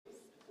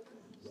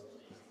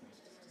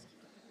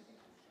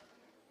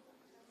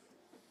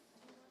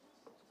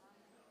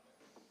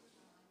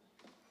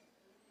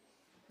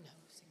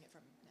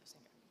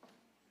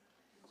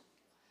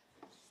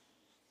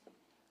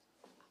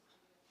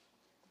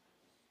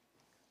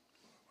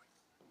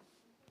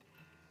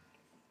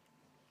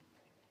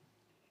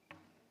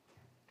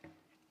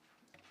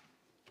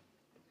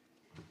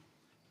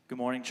Good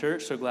morning,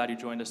 church. So glad you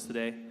joined us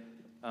today.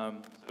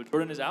 So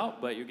Jordan is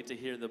out, but you get to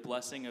hear the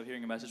blessing of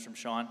hearing a message from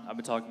Sean. I've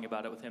been talking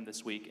about it with him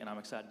this week, and I'm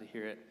excited to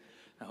hear it.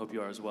 I hope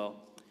you are as well.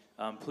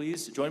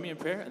 Please join me in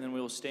prayer, and then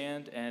we will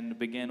stand and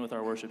begin with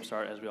our worship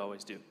start as we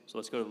always do. So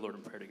let's go to the Lord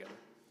in prayer together.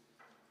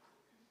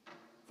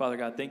 Father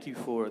God, thank you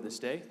for this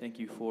day. Thank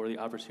you for the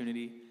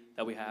opportunity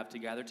that we have to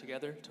gather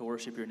together to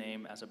worship your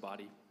name as a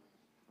body.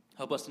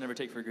 Help us to never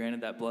take for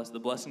granted the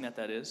blessing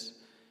that is,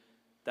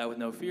 that with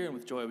no fear and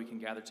with joy we can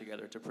gather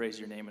together to praise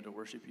your name and to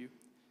worship you.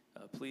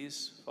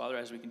 Please, Father,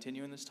 as we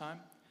continue in this time,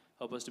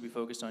 help us to be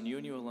focused on you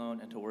and you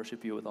alone and to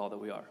worship you with all that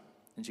we are.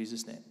 In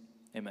Jesus' name,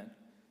 amen.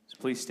 So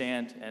please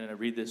stand and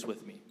read this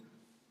with me.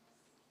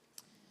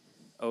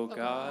 O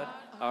God,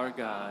 our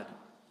God,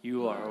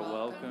 you are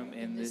welcome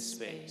in this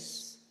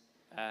space.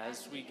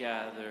 As we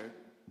gather,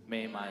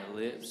 may my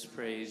lips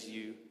praise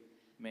you,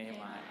 may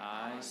my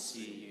eyes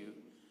see you,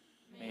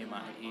 may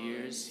my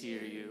ears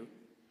hear you,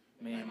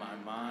 may my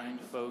mind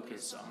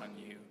focus on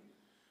you,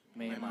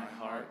 may my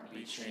heart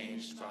be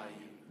changed by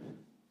you.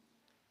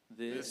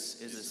 This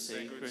is a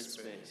sacred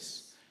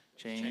space.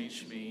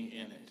 Change me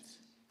in it.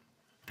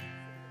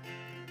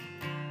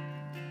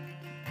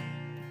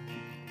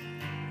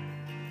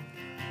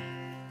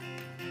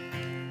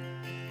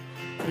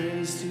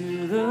 Praise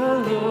to the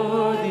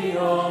Lord, the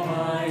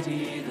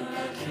Almighty,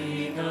 the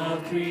King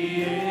of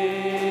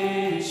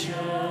creation.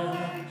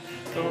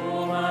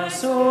 Oh, my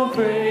soul,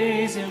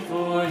 praise him,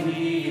 for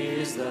he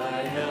is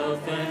thy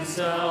health and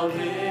salvation.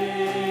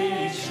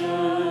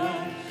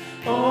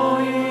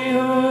 All ye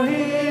who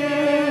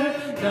hear,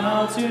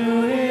 now to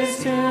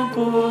his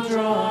temple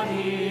draw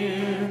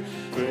near.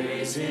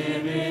 Praise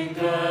him in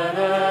glad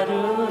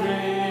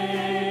adoration.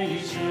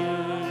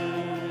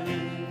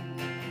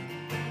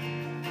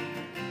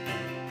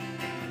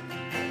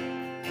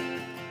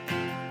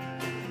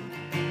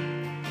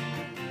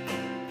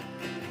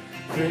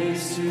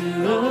 Praise to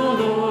the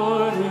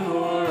Lord, who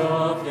o'er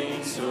all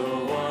things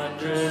so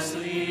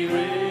wondrously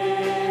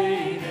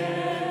reigneth,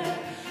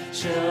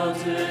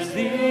 shelters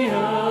thee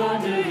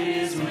under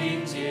his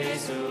wings, yea,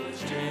 so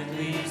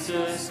gently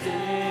sustaineth.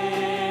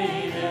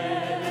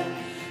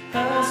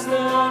 Hast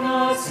thou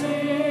not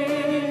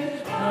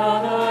seen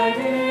how thy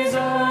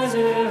desires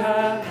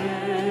have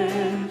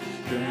been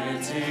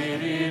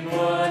granted in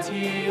what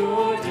he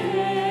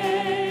ordained?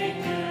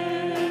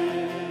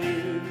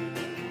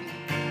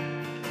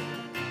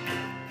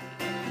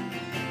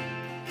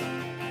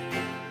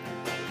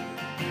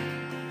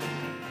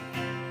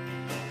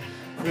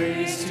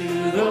 Praise to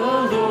the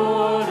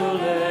Lord, oh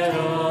let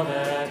all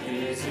that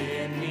is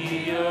in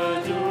me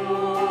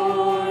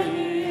adore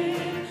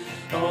him.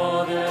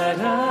 All that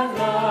hath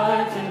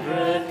life and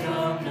breath,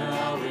 come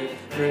now with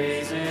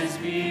praises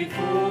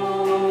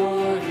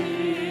before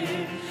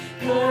him.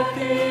 Let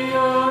the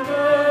young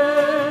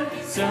man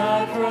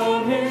sound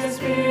from his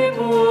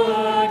people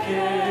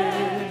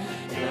again,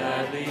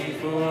 gladly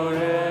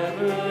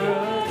forever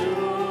adore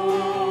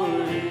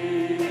him.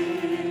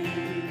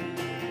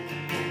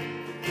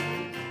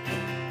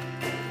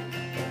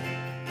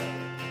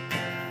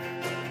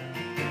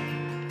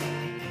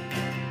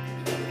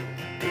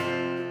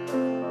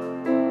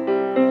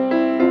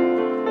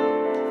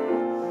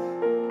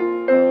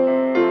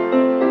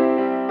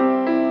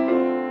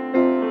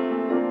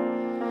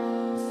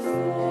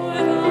 For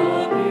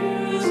the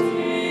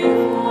beauty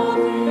of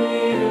the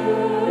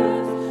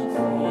earth,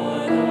 for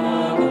the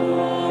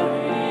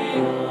glory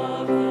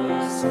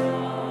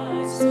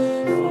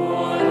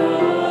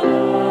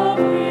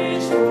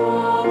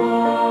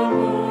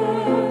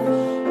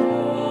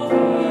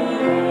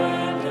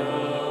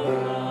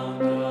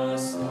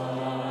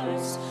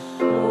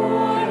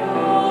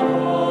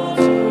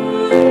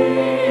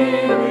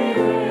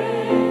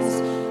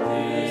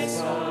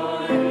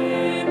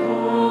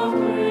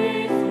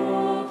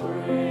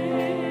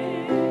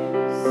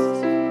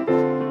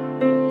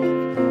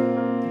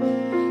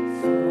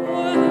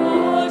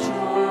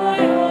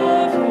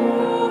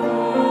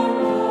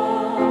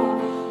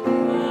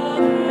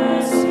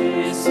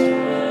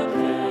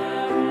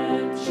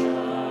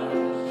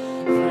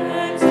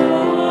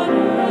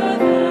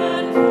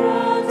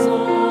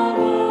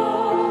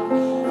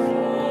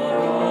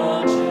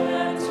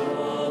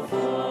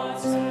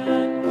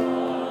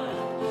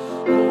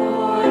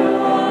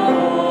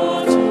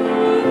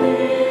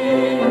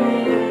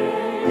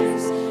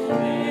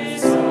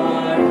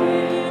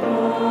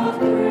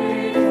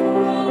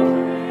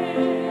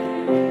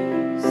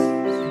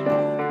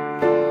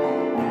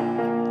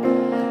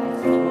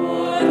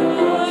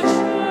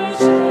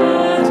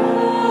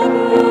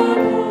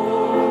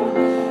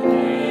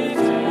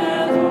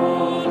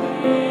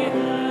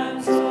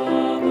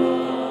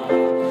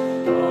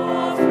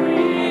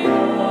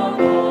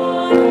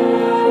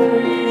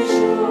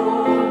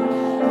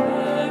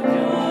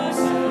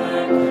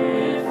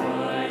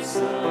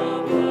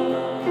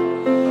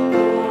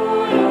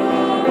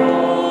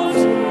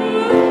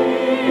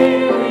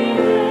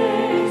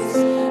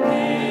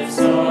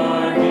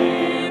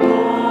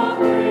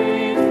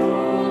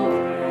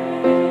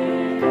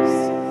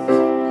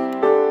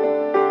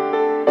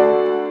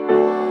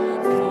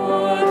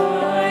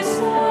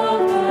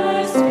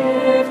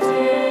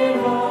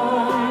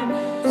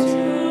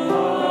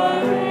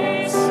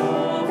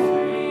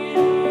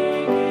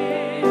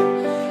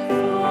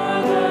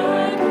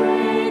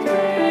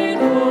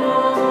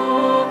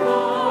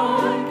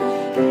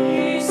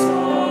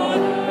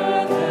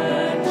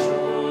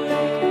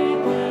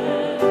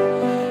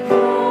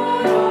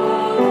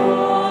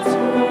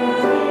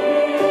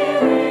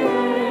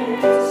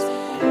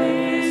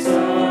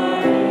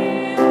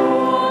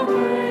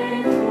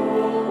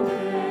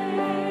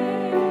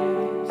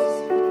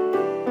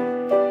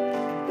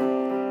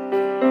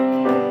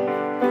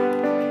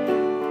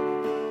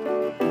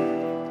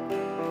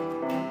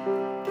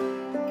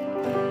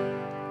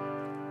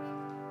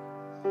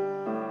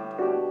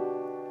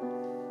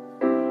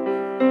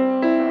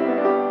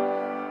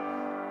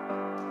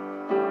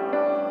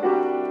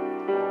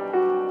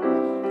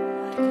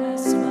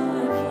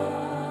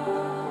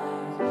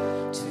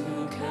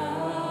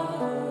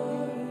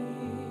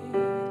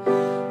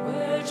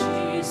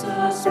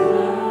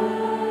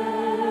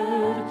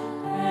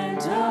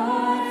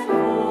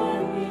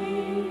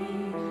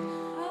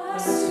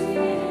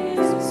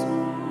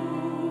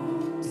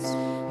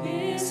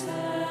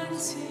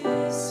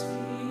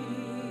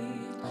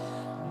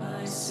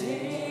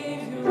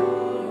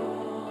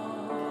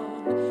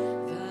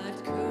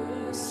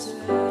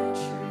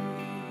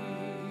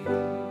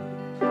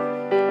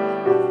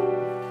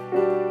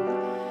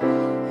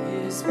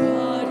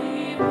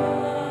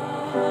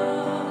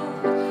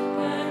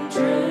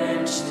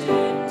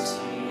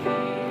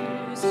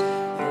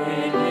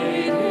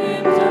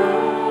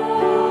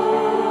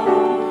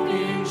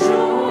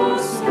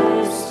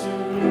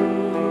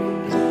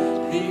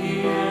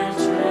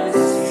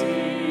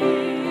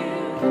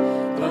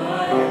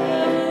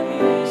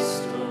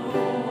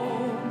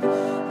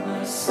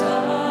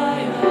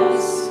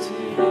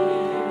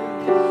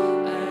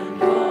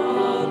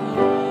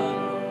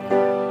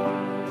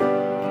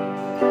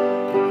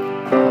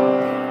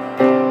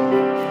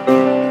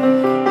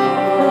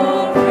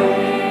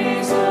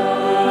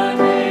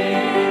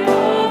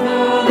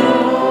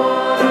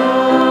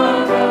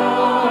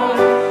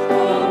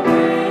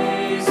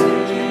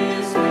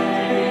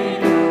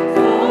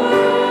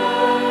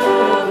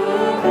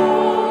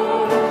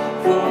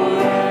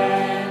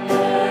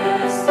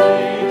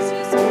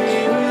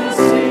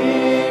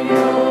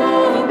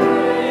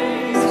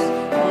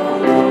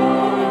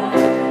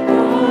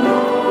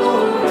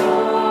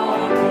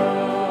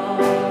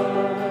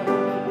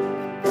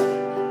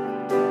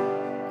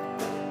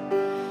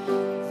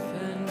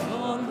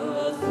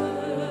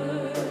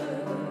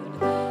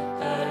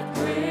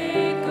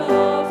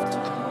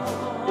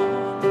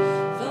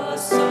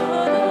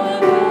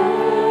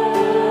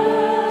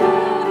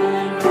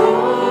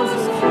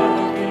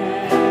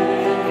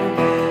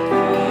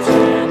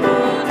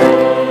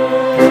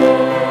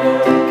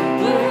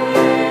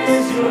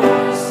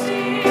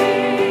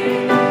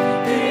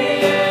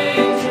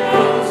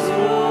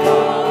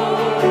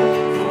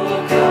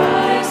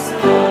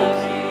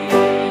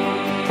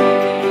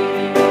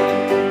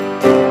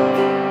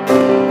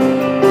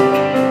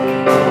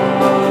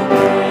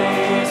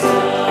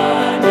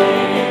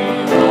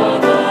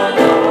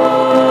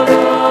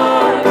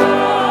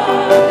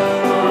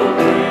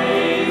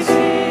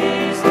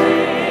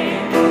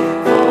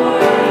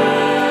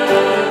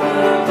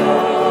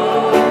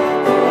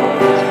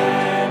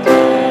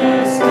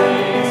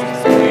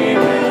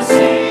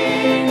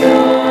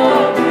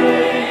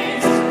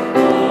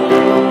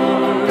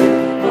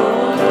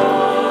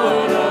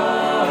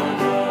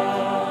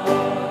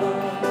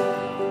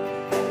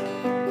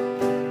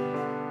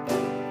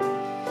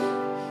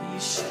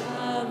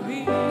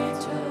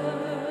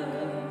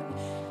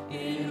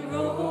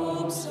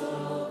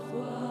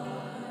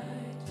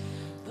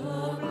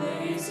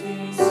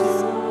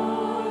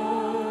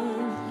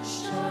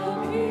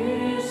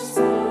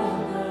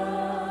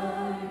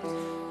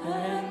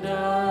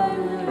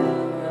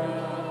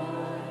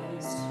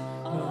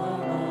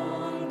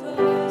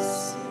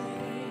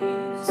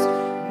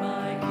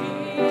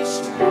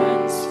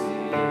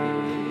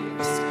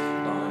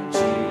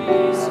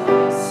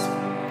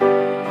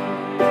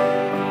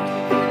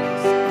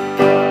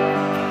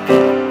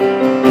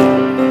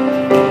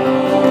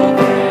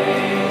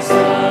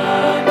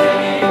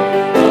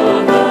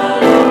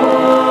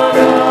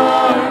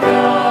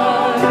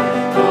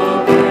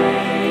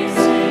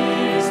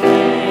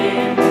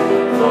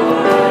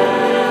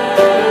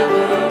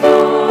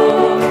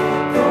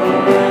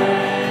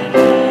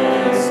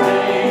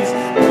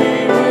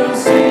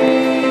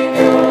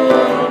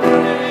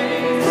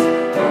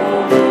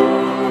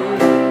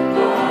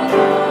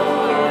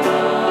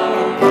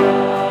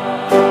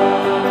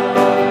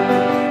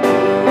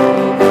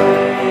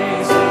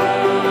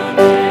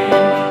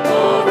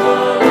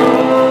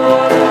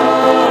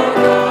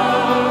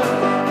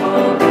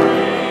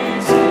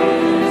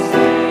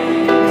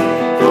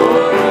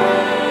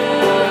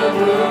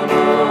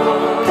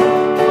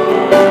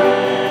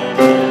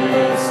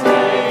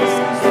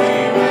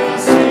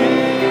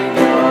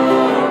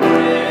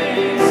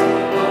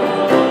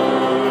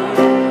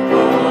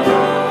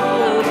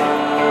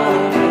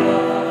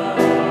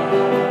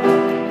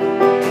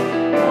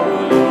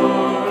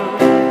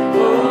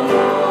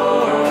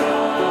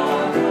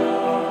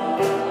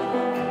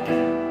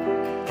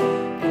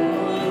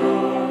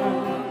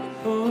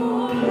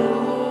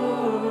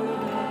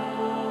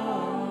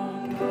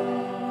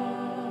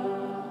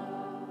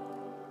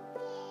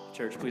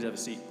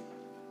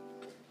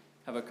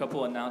Have a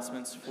couple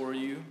announcements for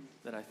you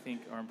that I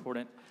think are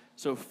important.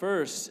 So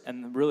first,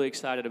 and I'm really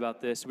excited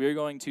about this, we are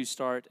going to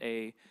start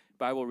a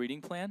Bible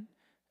reading plan.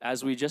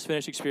 As we just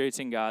finished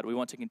experiencing God, we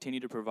want to continue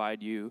to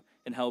provide you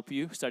and help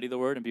you study the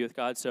Word and be with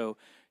God. So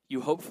you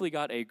hopefully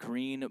got a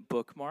green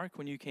bookmark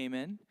when you came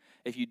in.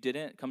 If you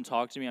didn't, come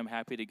talk to me. I'm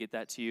happy to get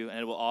that to you. And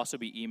it will also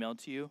be emailed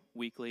to you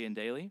weekly and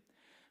daily.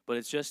 But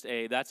it's just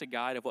that's a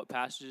guide of what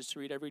passages to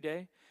read every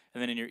day.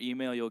 And then in your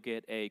email, you'll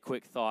get a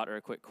quick thought or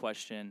a quick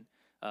question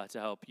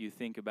to help you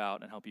think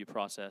about and help you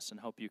process and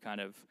help you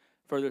kind of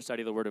further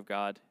study the Word of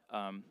God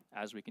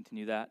as we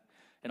continue that.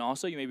 And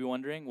also, you may be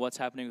wondering what's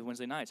happening with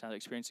Wednesday nights now that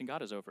Experiencing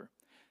God is over.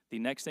 The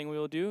next thing we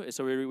will do is,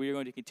 so we are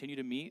going to continue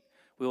to meet.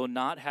 We will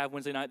not have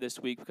Wednesday night this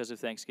week because of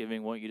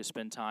Thanksgiving. We want you to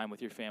spend time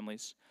with your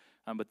families.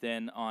 But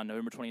then on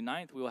November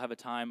 29th, we will have a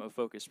time of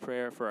focused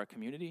prayer for our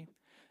community.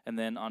 And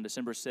then on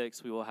December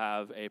 6th, we will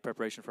have a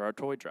preparation for our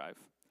toy drive.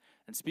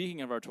 And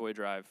speaking of our toy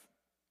drive,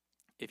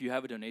 if you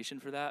have a donation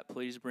for that,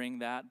 please bring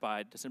that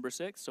by December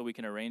 6th so we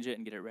can arrange it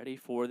and get it ready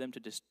for them to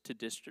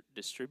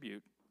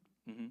distribute.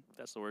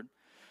 That's the word.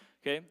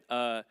 Okay?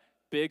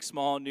 Big,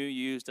 small, new,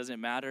 used,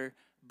 doesn't matter.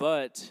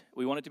 But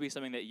we want it to be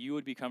something that you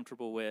would be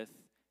comfortable with,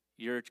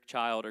 your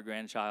child or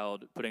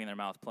grandchild putting in their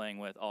mouth, playing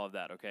with, all of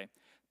that, okay?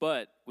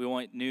 But we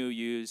want new,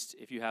 used.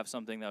 If you have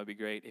something, that would be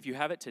great. If you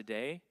have it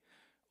today,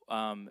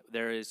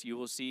 you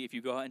will see, if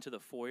you go out into the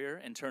foyer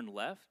and turn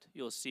left,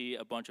 you'll see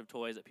a bunch of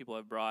toys that people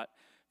have brought.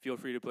 Feel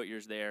free to put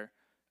yours there.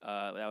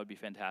 That would be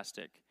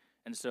fantastic.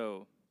 And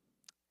so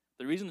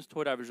the reason this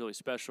toy drive is really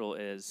special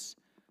is,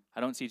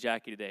 I don't see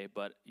Jackie today,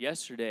 but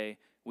yesterday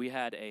we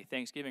had a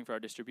Thanksgiving for our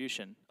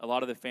distribution. A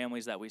lot of the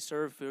families that we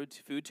serve food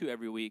to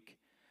every week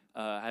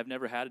have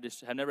never had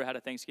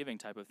a Thanksgiving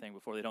type of thing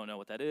before. They don't know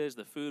what that is.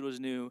 The food was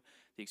new.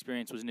 The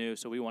experience was new.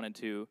 So we wanted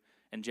to,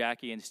 and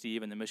Jackie and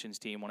Steve and the missions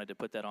team wanted to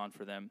put that on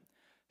for them.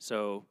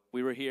 So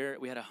we were here.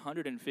 We had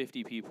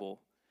 150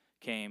 people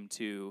came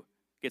to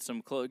get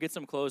some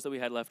clothes that we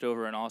had left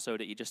over, and also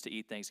to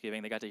eat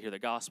Thanksgiving. They got to hear the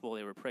gospel.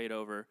 They were prayed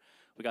over.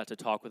 We got to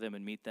talk with them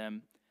and meet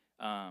them.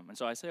 And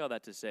so I say all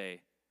that to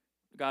say,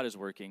 God is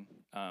working.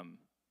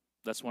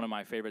 That's one of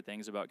my favorite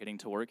things about getting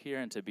to work here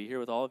and to be here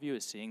with all of you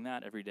is seeing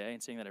that every day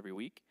and seeing that every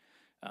week.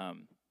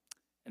 And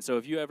so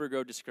if you ever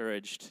grow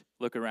discouraged,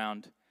 look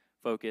around,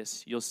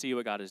 focus, you'll see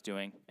what God is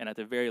doing. And at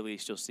the very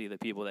least, you'll see the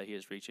people that he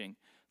is reaching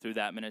through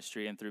that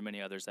ministry and through many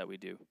others that we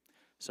do.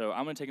 So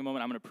I'm going to take a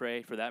moment. I'm going to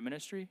pray for that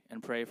ministry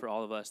and pray for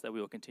all of us that we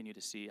will continue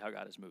to see how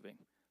God is moving.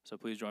 So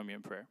please join me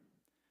in prayer.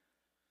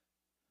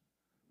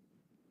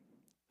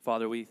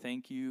 Father, we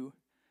thank you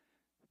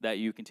that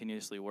you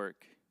continuously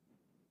work.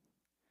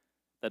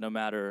 That no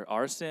matter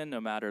our sin, no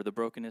matter the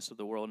brokenness of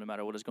the world, no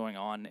matter what is going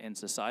on in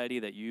society,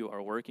 that you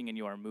are working and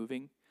you are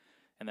moving,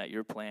 and that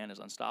your plan is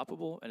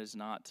unstoppable and is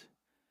not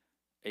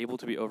able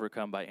to be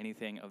overcome by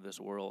anything of this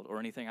world or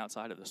anything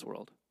outside of this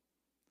world.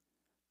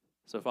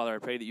 So, Father, I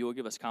pray that you will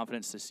give us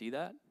confidence to see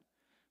that.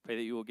 Pray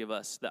that you will give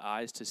us the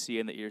eyes to see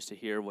and the ears to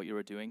hear what you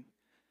are doing.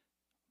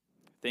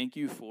 Thank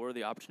you for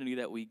the opportunity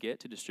that we get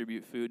to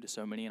distribute food to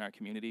so many in our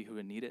community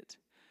who need it.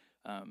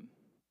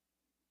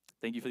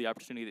 Thank you for the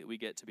opportunity that we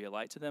get to be a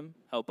light to them.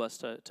 Help us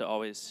to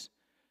always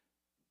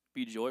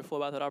be joyful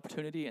about that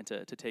opportunity and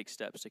to take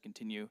steps to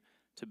continue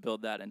to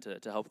build that and to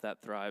help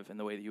that thrive in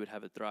the way that you would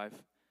have it thrive.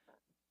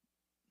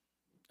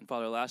 And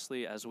Father,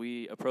 lastly, as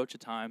we approach a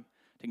time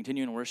to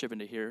continue in worship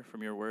and to hear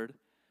from your word,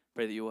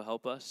 pray that you will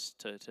help us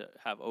to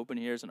have open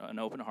ears and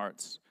open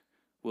hearts,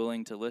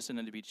 willing to listen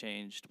and to be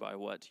changed by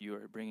what you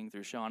are bringing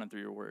through Sean and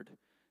through your word.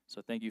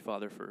 So thank you,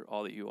 Father, for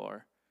all that you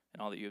are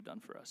and all that you have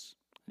done for us.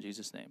 In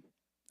Jesus' name,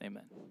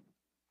 amen.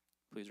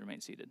 Please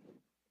remain seated.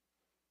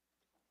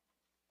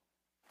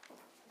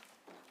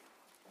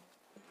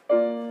 Joy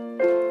before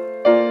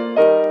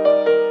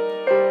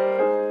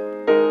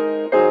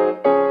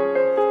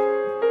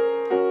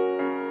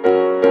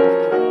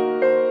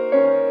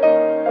the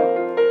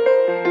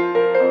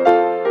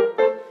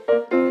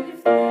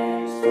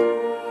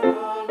King, let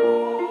all the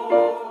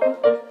world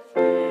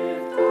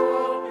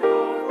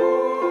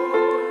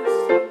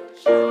rejoice.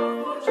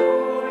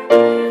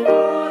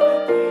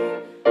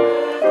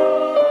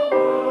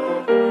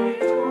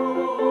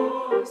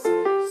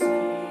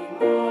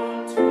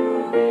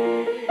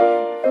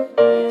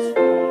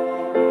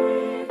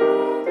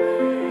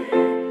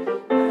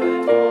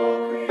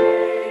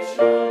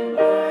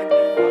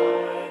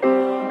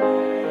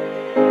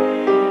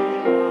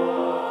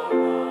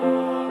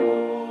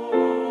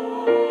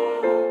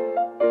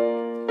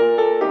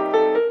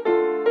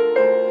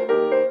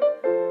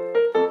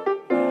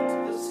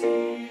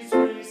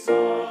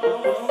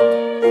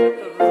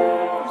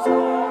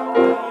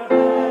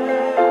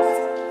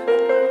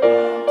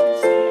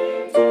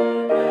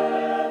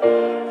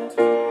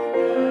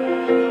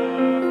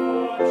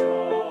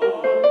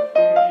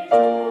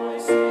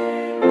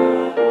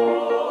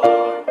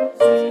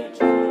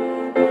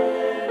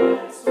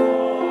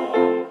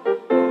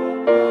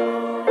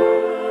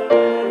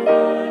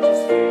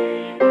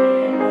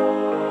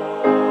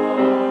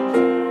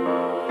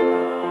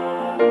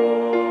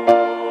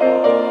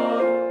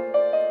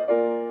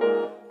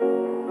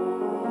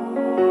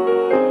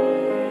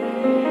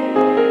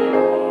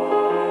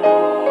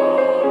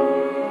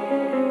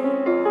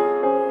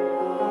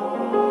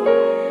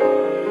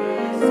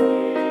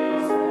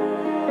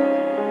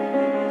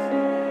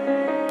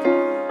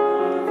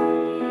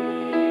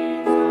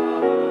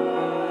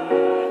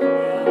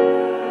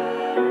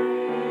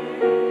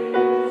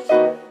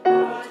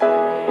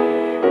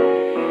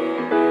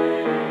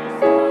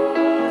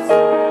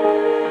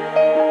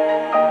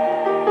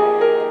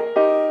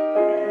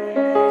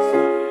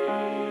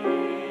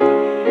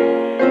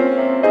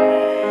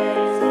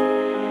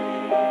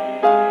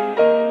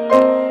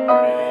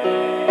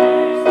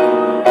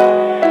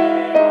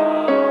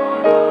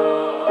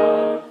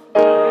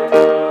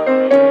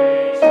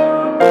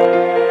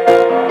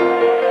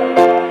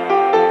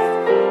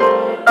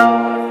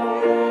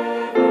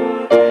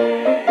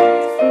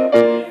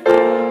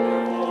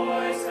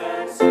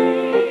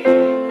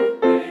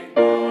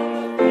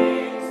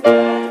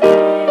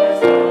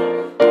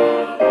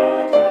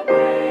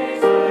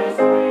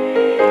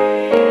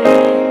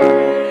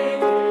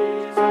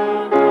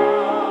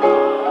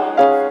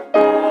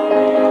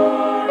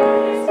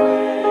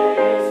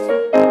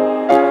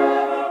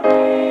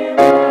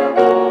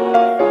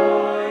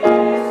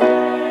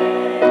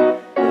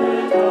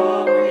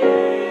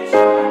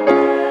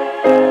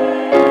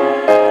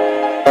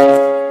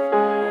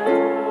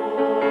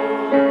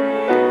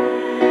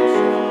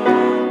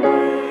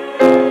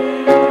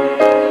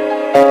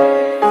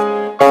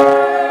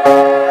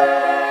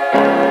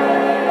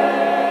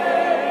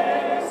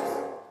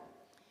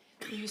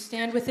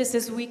 Stand with us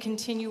as we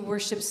continue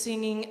worship,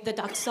 singing the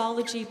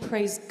doxology,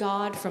 Praise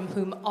God, from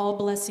whom all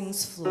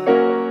blessings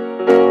flow.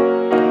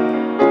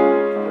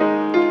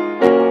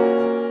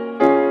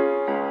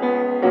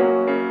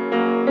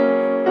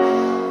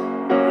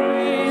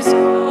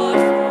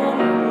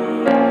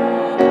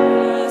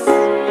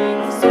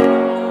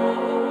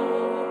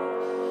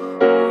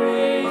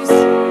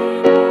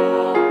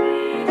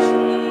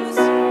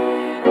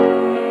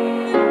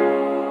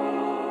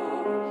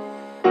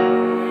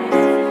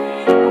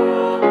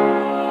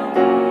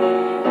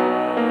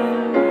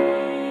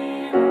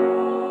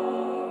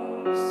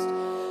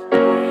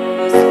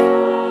 Praise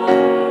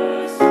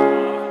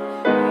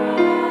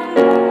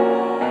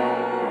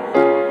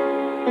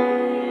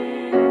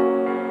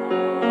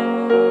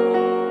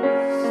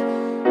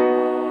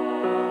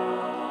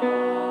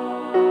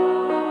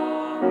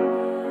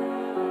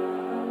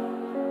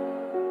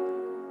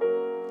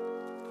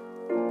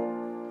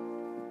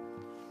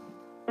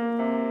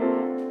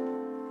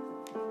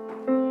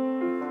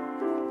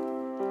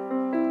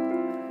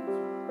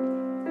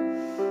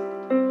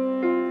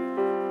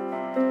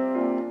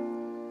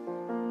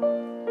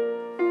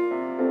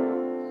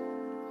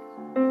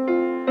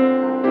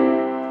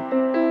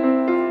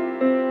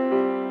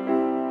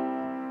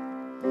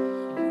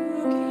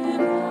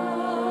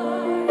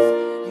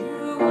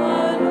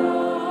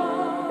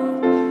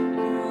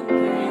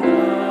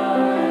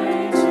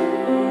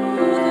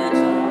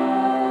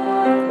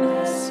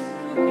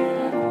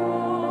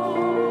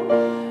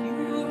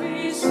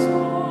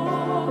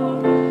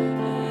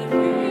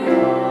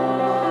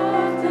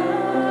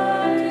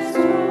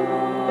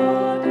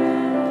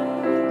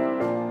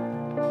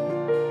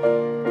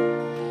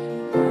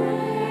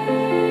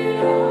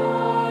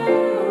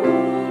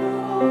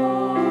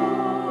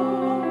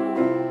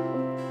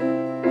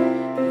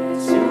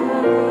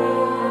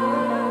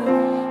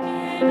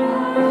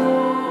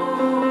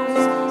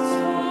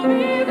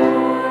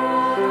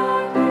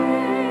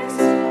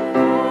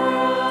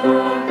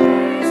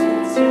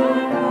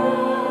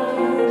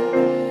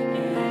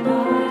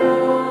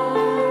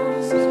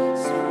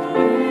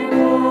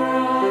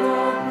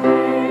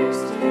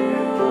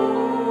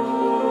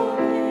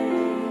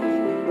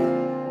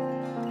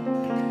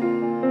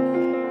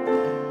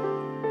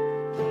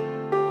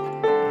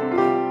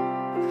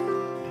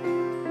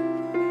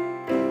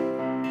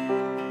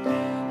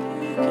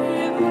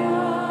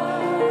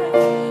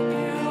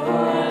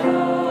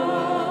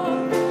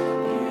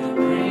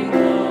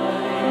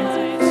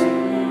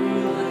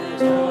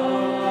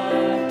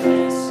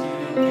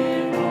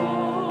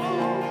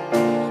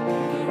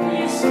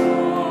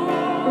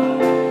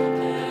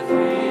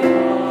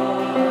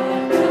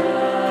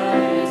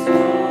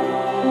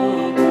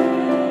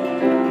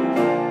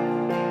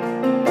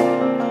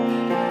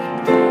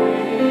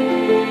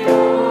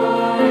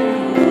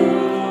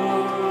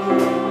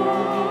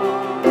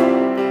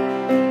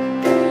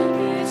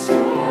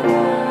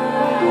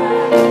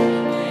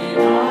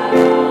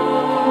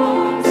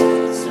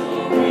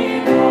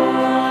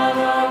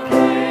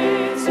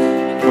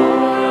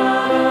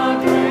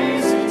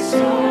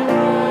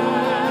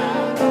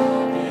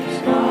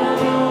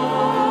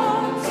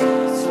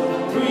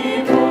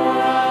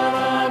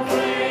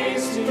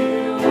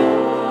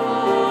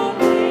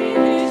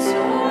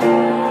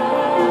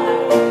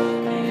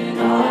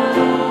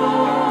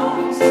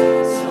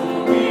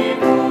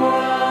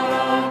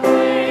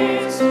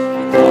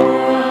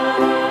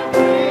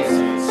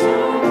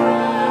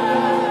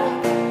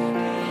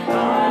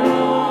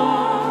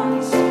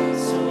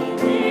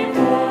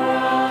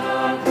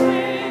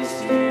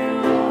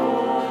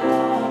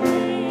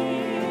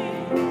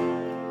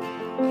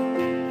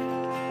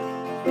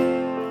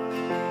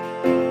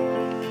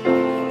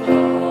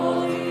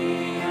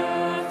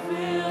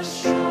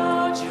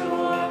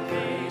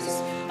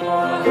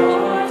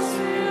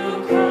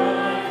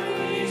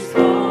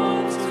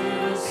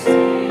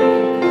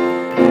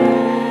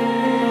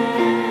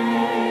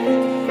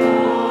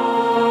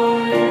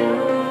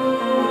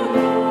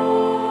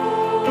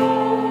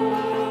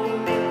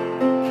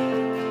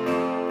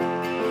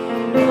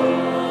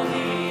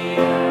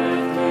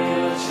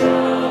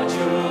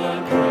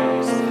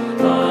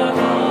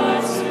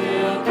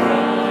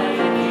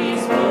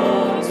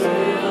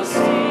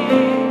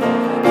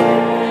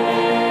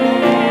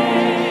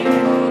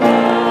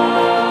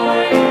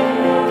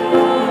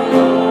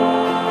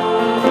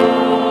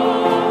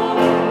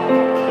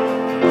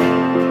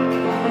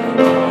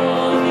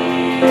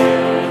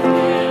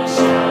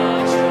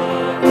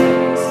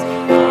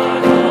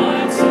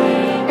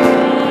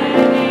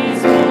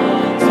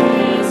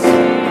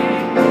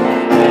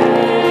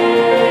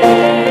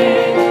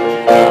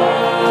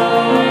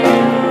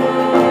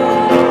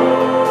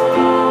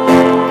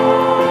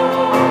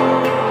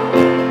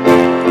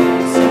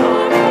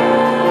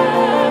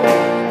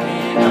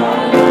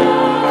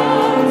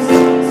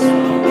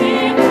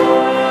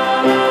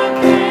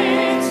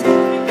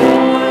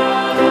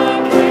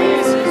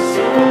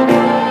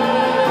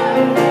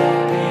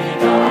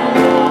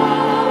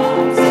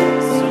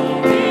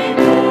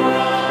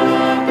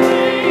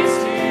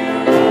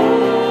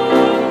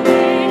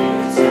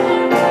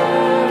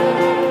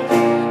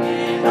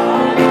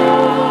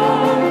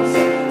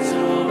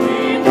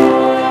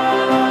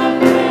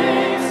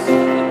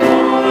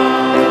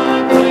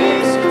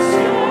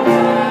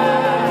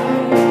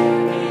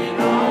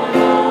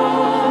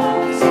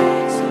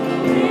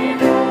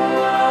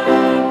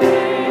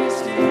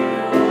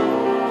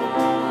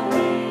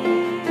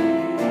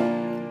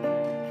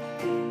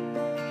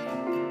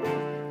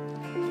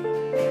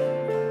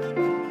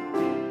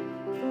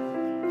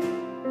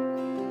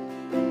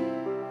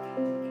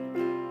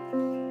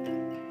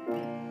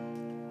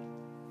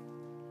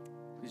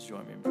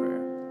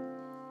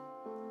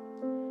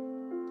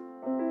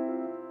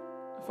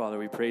Father,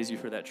 we praise you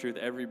for that truth.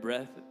 Every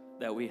breath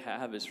that we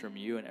have is from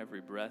you, and every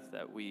breath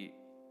that we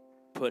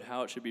put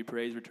out should be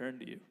praise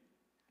returned to you.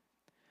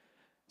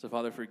 So,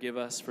 Father, forgive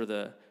us for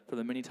the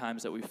many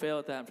times that we fail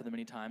at that, and for the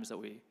many times that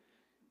we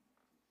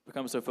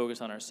become so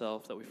focused on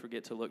ourselves that we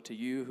forget to look to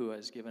you, who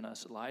has given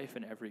us life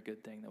and every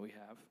good thing that we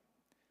have.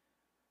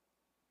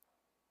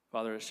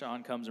 Father, as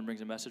Sean comes and brings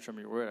a message from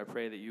your word, I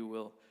pray that you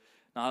will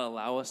not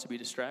allow us to be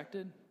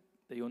distracted,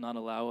 that you will not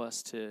allow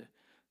us to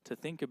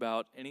think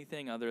about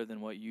anything other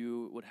than what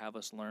you would have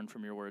us learn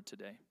from your word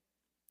today.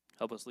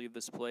 Help us leave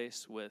this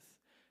place with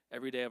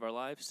every day of our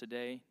lives,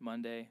 today,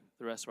 Monday,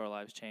 the rest of our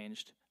lives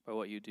changed by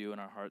what you do in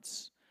our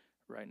hearts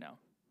right now.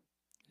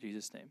 In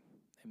Jesus' name,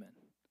 amen.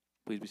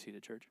 Please be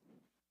seated, church.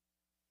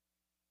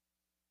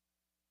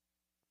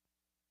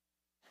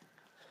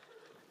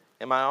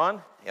 Am I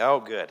on? Oh,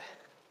 good.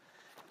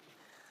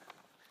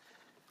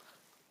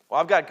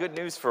 Well, I've got good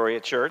news for you,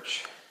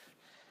 church.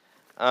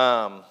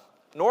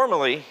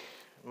 Normally,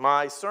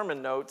 my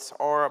sermon notes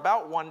are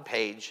about 1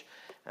 page,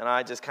 and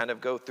I just kind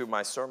of go through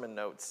my sermon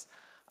notes.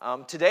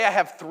 Today I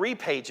have 3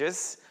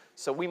 pages,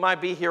 so we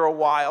might be here a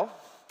while.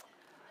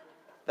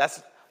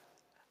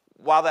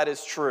 While that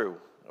is true,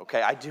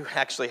 okay, I do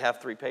actually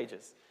have 3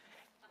 pages.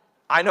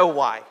 I know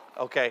why,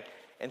 okay,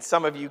 and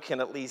some of you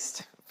can at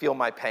least feel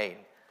my pain.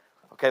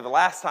 Okay, the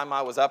last time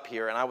I was up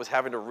here and I was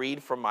having to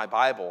read from my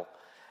Bible,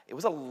 it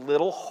was a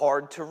little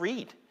hard to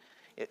read.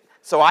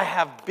 So I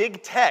have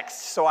big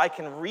text so I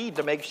can read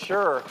to make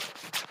sure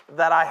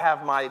that I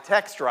have my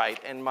text right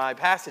and my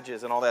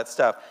passages and all that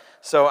stuff.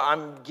 So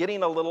I'm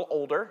getting a little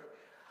older,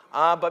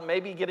 but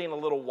maybe getting a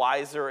little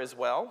wiser as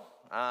well.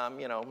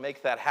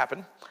 Make that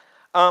happen.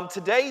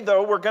 Today,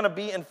 though, we're going to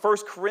be in 1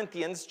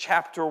 Corinthians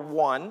chapter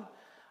 1.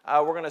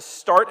 We're going to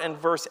start in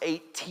verse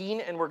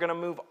 18, and we're going to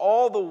move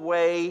all the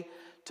way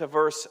to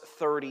verse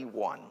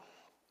 31.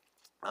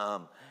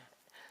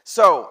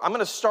 So I'm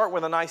going to start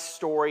with a nice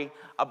story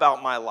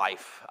about my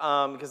life,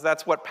 because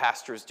that's what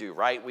pastors do,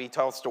 right? We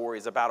tell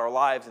stories about our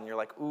lives, and you're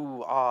like,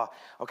 ooh,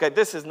 okay,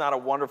 this is not a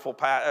wonderful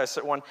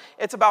one.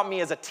 It's about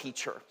me as a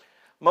teacher.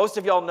 Most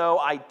of y'all know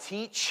I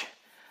teach.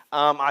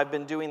 I've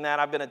been doing that.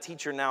 I've been a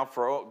teacher now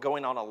for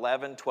going on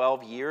 11,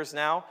 12 years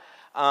now.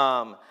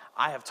 I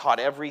have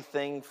taught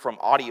everything from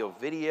audio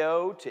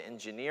video to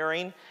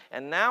engineering,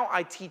 and now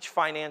I teach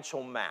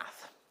financial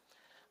math.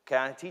 Okay,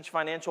 I teach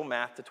financial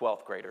math to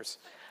 12th graders.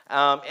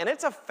 And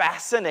it's a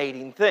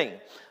fascinating thing.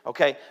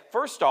 Okay,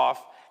 first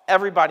off,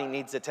 everybody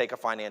needs to take a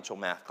financial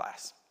math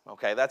class.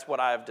 Okay, that's what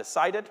I've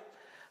decided.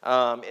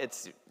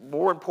 It's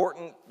more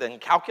important than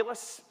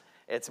calculus.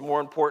 It's more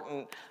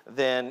important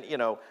than,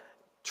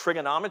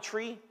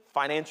 trigonometry,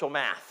 financial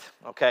math.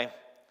 Okay,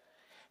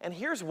 and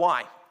here's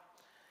why.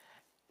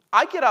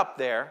 I get up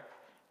there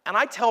and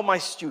I tell my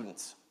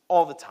students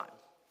all the time,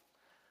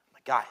 I'm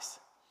like, guys,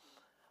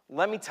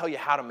 let me tell you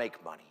how to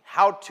make money,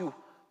 how to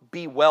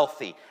be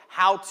wealthy,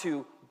 how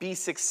to be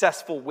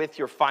successful with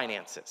your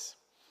finances.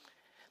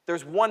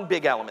 There's one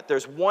big element,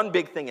 there's one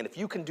big thing, and if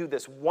you can do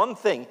this one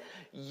thing,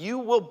 you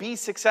will be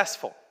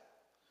successful.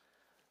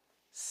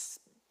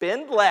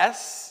 Spend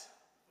less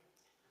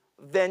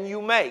than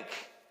you make,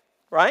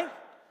 right?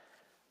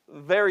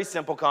 Very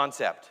simple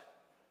concept.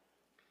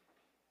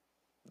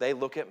 They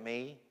look at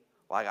me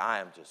like I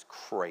am just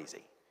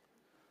crazy.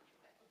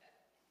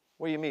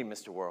 What do you mean,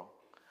 Mr. Worrell?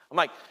 I'm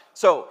like,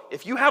 so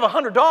if you have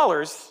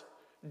 $100,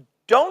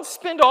 don't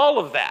spend all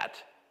of that.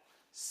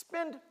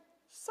 Spend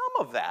some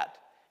of that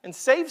and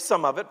save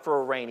some of it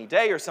for a rainy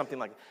day or something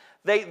like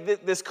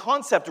that. This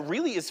concept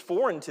really is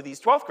foreign to these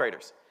 12th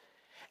graders.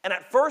 And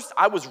at first,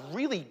 I was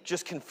really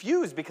just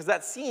confused because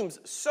that seems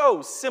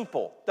so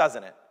simple,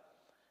 doesn't it?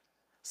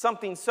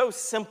 Something so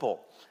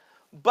simple.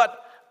 But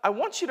I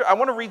want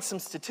to read some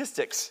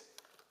statistics,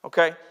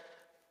 okay?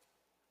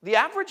 The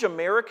average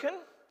American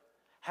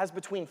has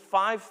between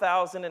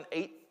 $5,000 and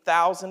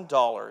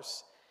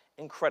 $8,000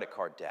 in credit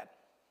card debt,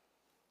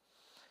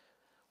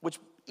 which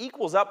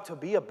equals up to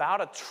be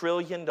about $1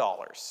 trillion.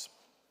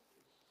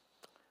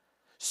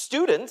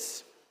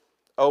 Students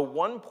owe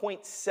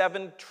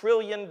 $1.7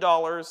 trillion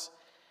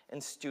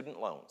in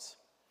student loans.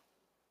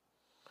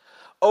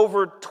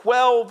 Over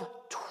 $12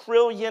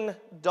 trillion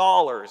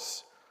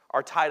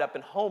are tied up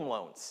in home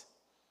loans.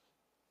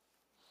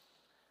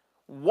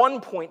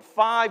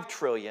 $1.5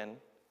 trillion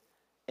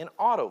in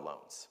auto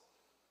loans.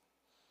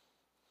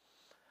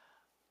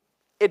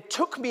 It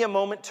took me a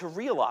moment to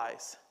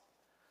realize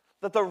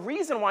that the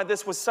reason why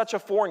this was such a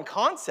foreign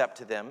concept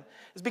to them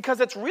is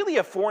because it's really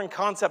a foreign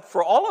concept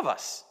for all of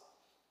us.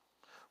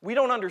 We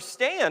don't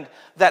understand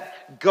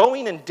that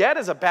going in debt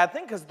is a bad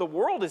thing because the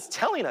world is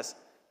telling us,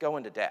 go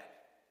into debt.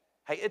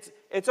 Hey,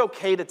 it's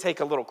okay to take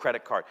a little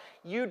credit card.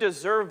 You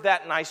deserve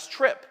that nice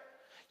trip.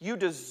 You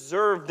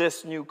deserve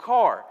this new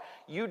car.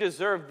 You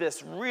deserve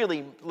this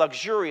really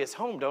luxurious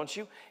home, don't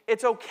you?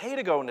 It's okay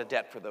to go into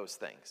debt for those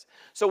things.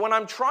 So when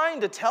I'm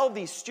trying to tell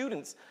these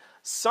students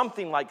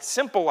something like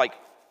simple, like,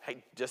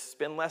 hey, just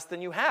spend less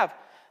than you have,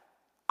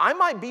 I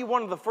might be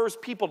one of the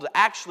first people to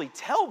actually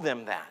tell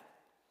them that.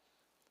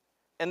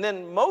 And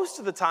then most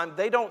of the time,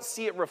 they don't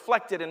see it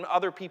reflected in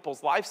other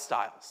people's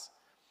lifestyles.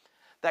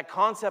 That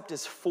concept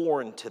is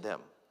foreign to them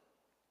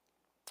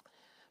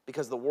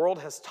because the world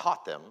has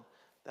taught them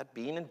that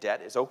being in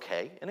debt is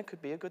okay and it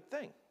could be a good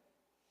thing.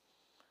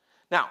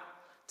 Now,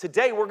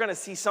 today we're going to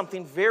see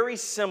something very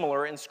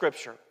similar in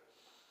Scripture.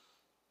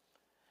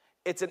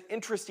 It's an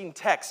interesting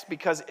text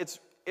because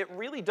it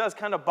really does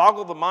kind of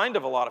boggle the mind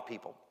of a lot of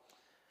people.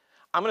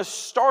 I'm going to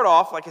start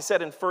off, like I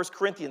said, in 1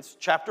 Corinthians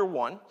chapter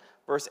 1,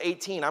 verse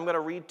 18. I'm going to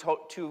read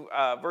to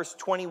verse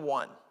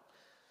 21.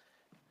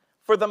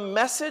 For the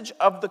message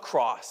of the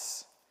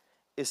cross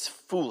is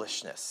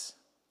foolishness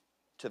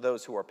to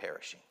those who are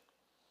perishing.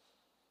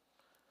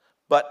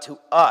 But to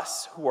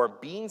us who are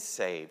being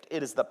saved,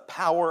 it is the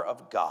power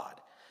of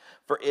God.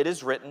 For it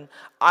is written,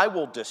 I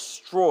will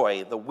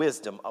destroy the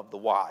wisdom of the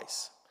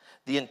wise,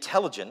 the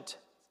intelligent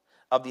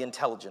of the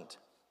intelligent.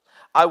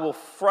 I will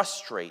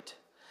frustrate.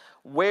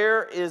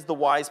 Where is the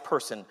wise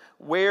person?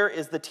 Where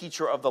is the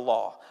teacher of the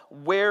law?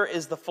 Where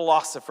is the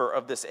philosopher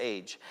of this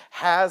age?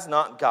 Has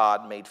not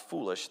God made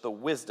foolish the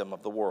wisdom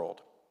of the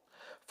world?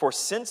 For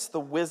since the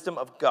wisdom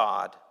of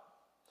God,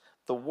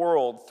 the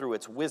world through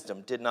its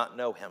wisdom did not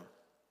know him.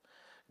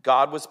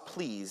 God was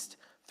pleased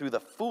through the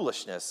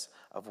foolishness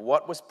of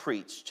what was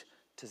preached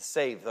to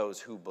save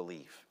those who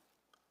believe.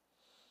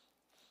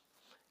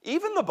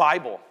 Even the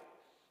Bible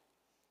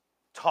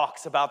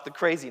talks about the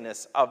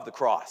craziness of the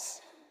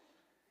cross.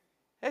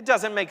 It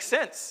doesn't make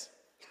sense.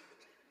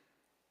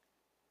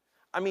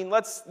 I mean,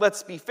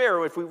 let's be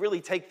fair. If we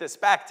really take a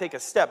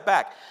step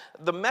back,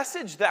 the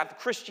message that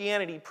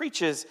Christianity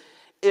preaches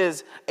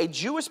is a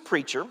Jewish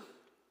preacher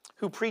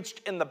who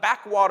preached in the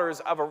backwaters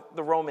of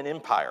the Roman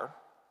Empire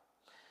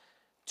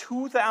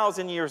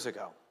 2,000 years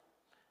ago.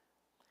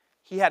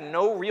 He had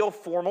no real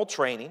formal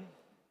training.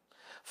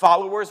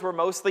 Followers were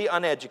mostly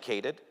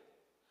uneducated.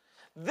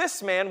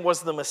 This man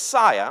was the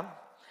Messiah,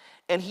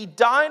 and he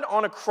died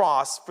on a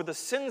cross for the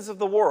sins of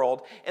the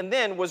world and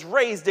then was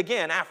raised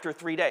again after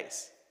 3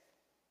 days.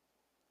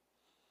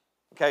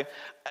 Okay?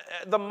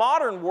 The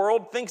modern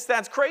world thinks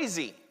that's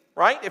crazy,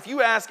 right? If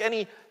you ask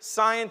any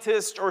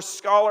scientist or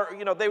scholar,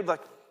 they would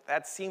like,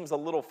 that seems a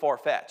little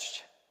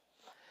far-fetched.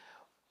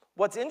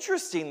 What's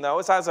interesting, though,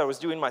 is as I was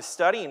doing my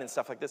studying and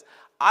stuff like this,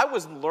 I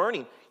was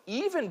learning,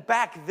 even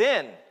back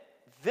then,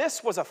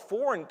 this was a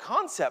foreign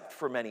concept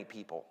for many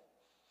people.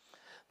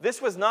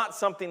 This was not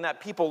something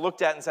that people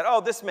looked at and said,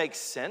 oh, this makes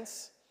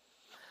sense.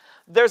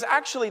 There's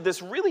actually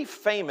this really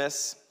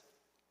famous,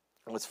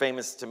 it was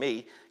famous to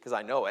me because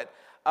I know it,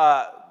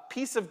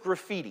 piece of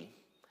graffiti.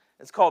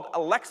 It's called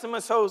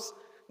Aleximos's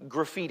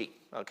graffiti,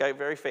 okay,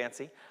 very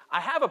fancy. I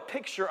have a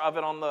picture of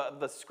it on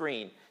the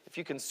screen, if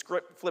you can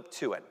flip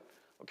to it,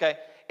 okay?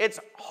 It's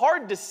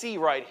hard to see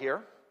right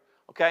here,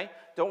 okay?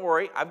 Don't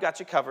worry, I've got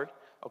you covered,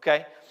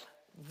 okay?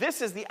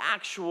 This is the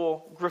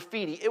actual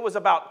graffiti. It was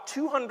about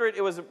 200,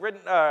 it was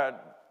written,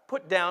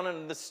 put down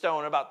in the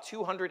stone about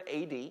 200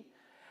 AD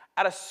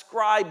at a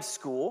scribe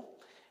school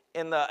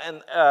in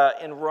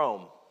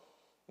Rome,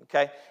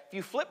 okay? If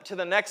you flip to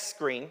the next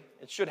screen,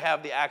 it should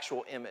have the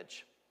actual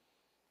image.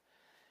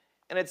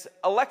 And it's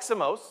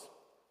Aleximos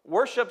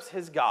worships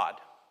his God.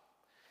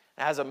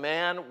 It has a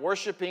man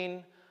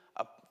worshiping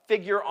a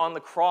figure on the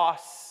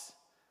cross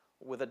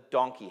with a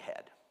donkey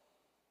head.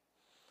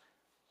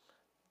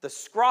 The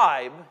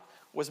scribe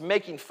was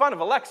making fun of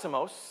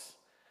Aleximos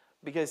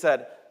because he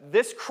said,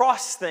 this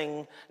cross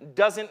thing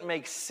doesn't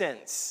make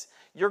sense.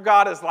 Your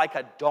God is like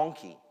a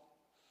donkey.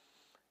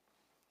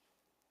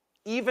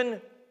 Even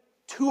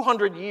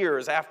 200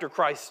 years after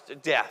Christ's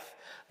death,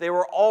 they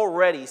were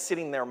already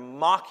sitting there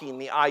mocking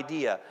the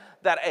idea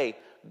that a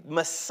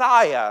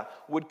Messiah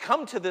would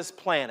come to this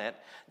planet,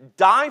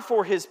 die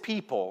for his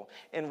people,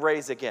 and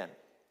raise again.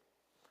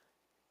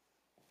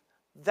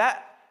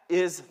 That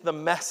is the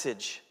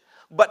message.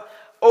 But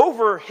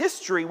over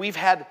history, we've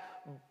had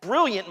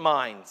brilliant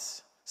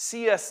minds.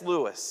 C.S.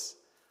 Lewis,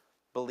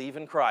 believe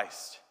in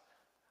Christ.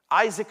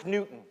 Isaac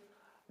Newton,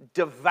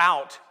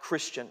 devout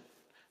Christian.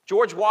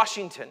 George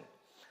Washington,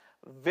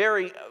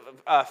 very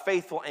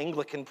faithful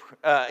Anglican.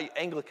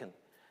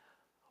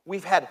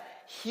 We've had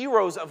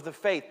heroes of the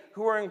faith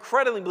who are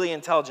incredibly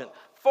intelligent,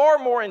 far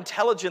more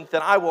intelligent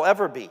than I will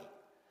ever be.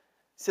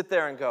 Sit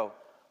there and go,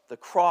 the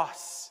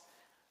cross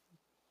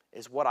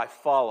is what I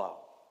follow,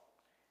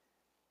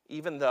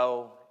 even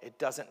though it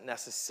doesn't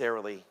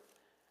necessarily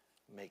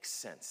make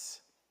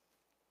sense.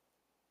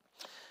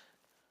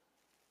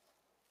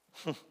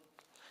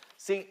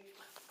 See,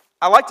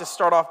 I like to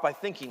start off by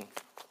thinking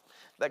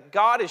that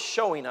God is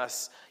showing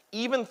us,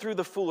 even through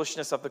the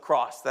foolishness of the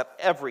cross, that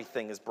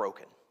everything is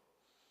broken,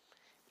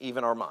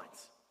 even our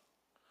minds.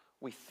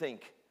 We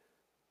think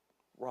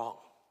wrong.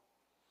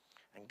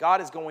 And God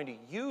is going to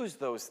use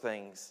those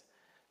things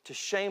to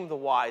shame the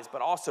wise,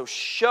 but also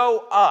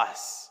show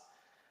us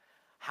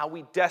how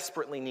we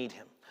desperately need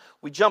him.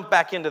 We jump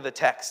back into the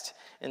text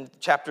in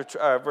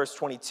verse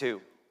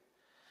 22.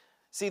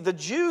 See, the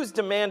Jews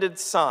demanded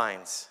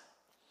signs,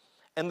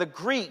 and the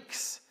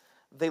Greeks,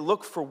 they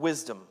look for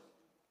wisdom.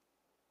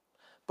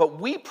 But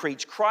we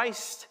preach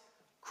Christ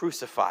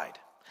crucified,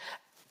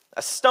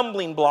 a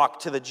stumbling block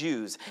to the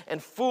Jews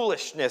and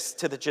foolishness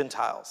to the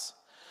Gentiles.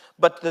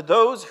 But to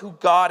those who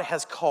God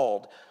has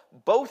called,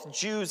 both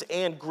Jews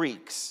and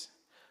Greeks,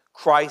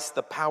 Christ,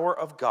 the power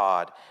of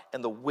God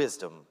and the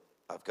wisdom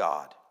of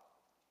God.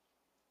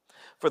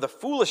 For the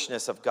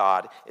foolishness of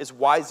God is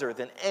wiser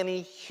than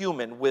any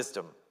human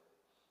wisdom,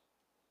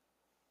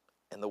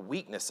 and the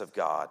weakness of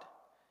God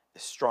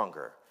is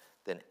stronger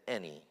than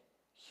any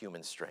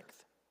human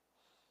strength.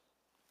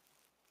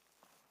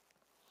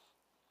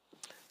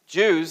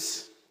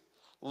 Jews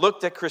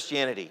looked at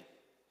Christianity.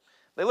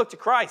 They looked at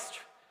Christ.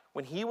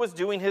 When he was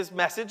doing his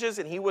messages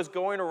and he was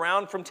going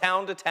around from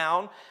town to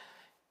town,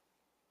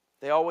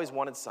 they always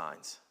wanted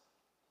signs.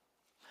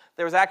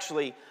 There was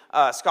actually,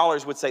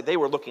 scholars would say they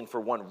were looking for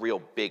one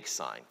real big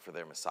sign for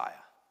their Messiah.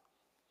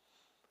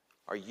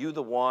 Are you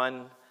the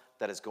one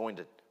that is going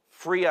to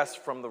free us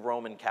from the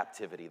Roman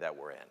captivity that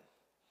we're in?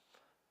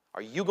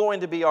 Are you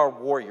going to be our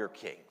warrior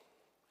king?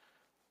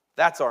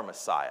 That's our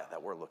Messiah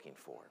that we're looking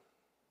for.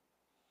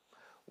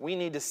 We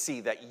need to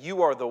see that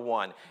you are the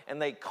one. And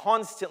they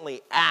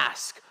constantly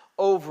ask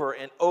over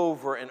and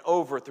over and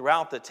over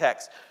throughout the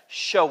text,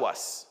 show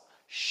us,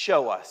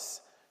 show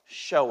us,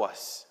 show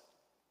us.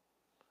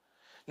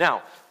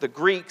 Now, the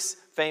Greeks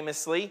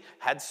famously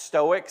had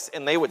Stoics,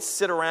 and they would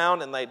sit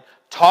around and they'd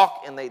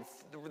talk and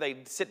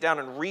they'd sit down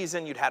and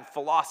reason. You'd had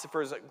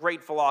philosophers,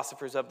 great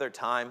philosophers of their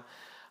time.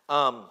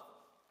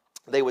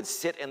 They would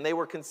sit, and they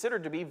were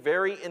considered to be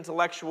very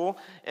intellectual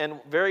and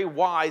very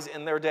wise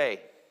in their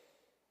day.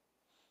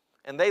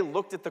 And they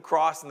looked at the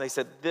cross and they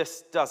said,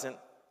 this doesn't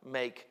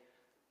make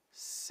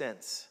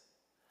sense.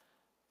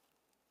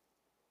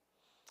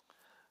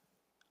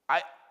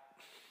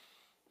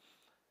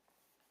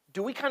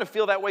 Do we kind of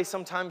feel that way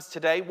sometimes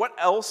today? What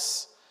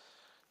else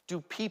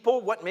do people,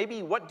 what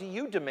do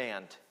you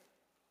demand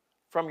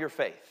from your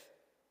faith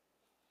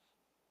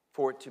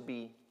for it to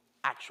be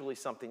actually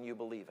something you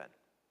believe in?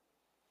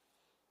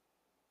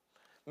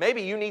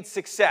 Maybe you need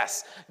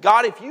success.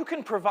 God, if you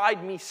can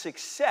provide me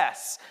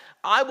success,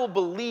 I will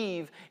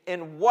believe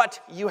in what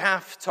you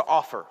have to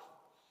offer.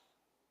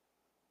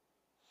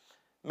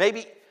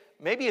 Maybe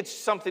it's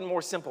something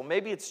more simple.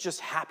 Maybe it's just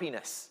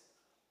happiness.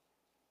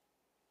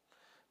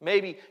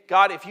 Maybe,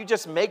 God, if you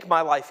just make my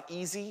life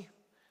easy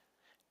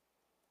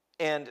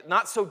and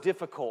not so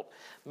difficult,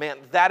 man,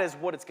 that is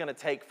what it's going to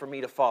take for me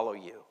to follow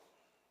you.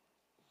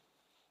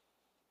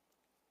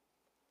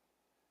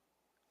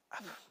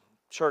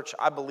 Church,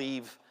 I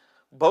believe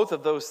both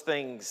of those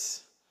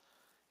things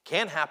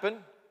can happen.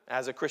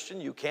 As a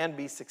Christian, you can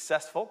be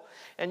successful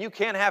and you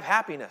can have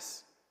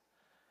happiness.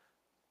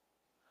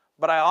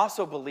 But I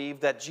also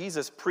believe that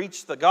Jesus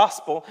preached the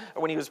gospel.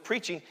 When he was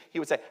preaching, he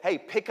would say, hey,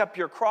 pick up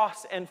your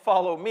cross and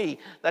follow me.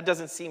 That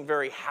doesn't seem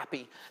very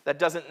happy. That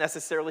doesn't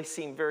necessarily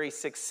seem very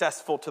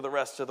successful to the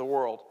rest of the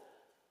world.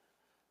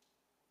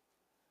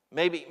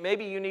 Maybe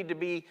you need to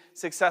be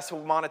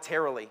successful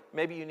monetarily.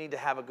 Maybe you need to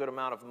have a good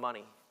amount of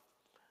money.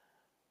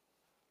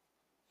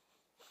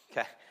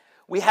 Okay.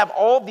 We have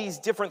all these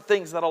different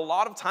things that a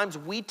lot of times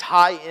we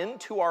tie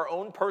into our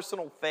own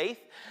personal faith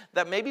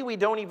that maybe we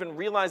don't even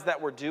realize that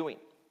we're doing.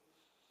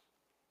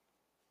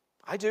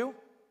 I do.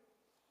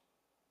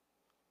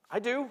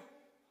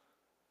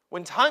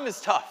 When time is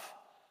tough,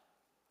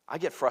 I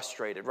get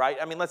frustrated, right?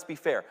 I mean, let's be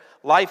fair.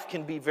 Life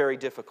can be very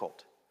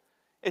difficult.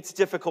 It's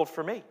difficult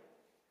for me.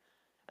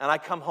 And I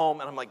come home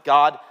and I'm like,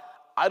 God,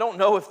 I don't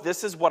know if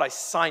this is what I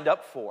signed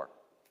up for.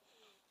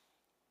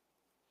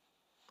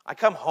 I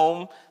come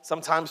home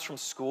sometimes from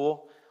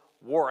school,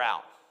 wore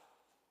out.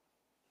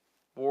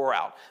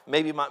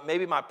 Maybe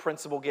my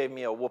principal gave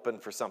me a whooping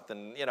for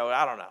something, I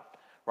don't know,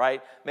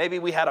 right? Maybe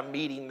we had a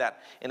meeting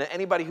and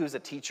anybody who's a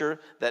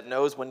teacher that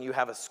knows when you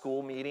have a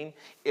school meeting,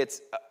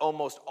 it's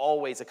almost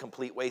always a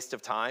complete waste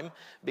of time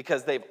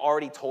because they've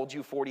already told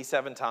you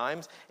 47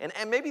 times. And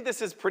maybe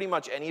this is pretty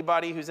much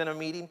anybody who's in a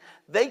meeting.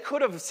 They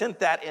could have sent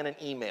that in an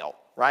email,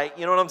 right?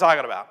 You know what I'm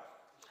talking about?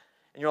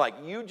 And you're like,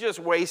 you just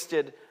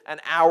wasted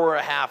an hour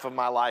and a half of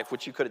my life,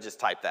 which you could have just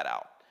typed that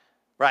out,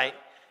 right?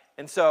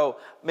 And so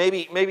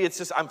maybe it's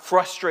just I'm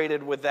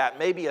frustrated with that.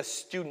 Maybe a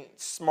student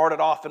smarted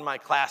off in my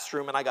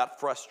classroom and I got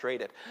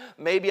frustrated.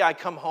 Maybe I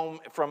come home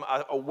from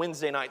a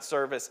Wednesday night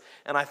service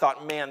and I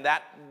thought, man,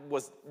 that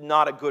was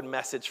not a good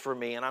message for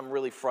me and I'm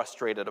really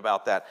frustrated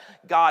about that.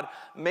 God,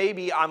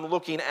 maybe I'm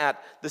looking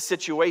at the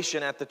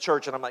situation at the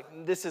church and I'm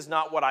like, this is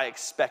not what I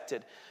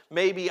expected.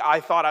 Maybe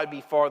I thought I'd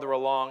be farther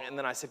along and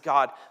then I said,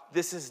 God,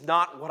 this is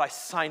not what I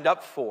signed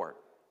up for.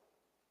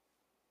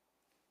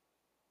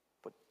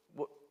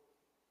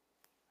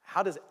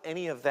 How does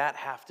any of that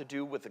have to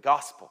do with the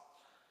gospel?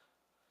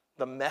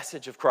 The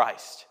message of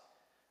Christ?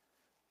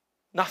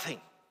 Nothing.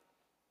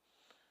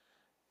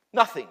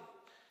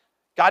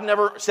 God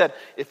never said,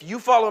 if you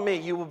follow me,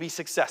 you will be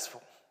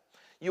successful.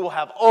 You will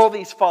have all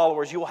these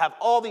followers. You will have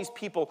all these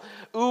people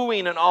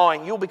oohing and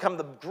awing. You'll become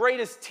the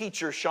greatest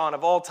teacher, Sean,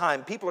 of all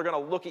time. People are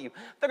going to look at you.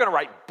 They're going to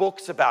write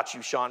books about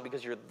you, Sean,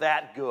 because you're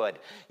that good.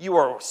 You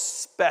are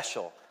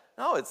special.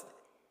 No,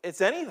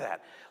 it's any of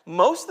that.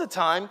 Most of the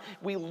time,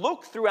 we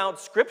look throughout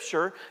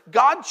Scripture,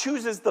 God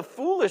chooses the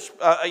foolish,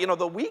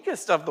 the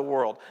weakest of the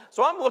world.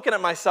 So I'm looking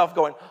at myself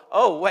going,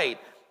 oh, wait,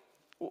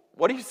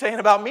 what are you saying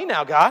about me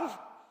now, God?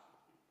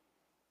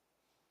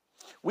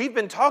 We've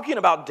been talking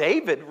about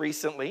David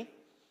recently.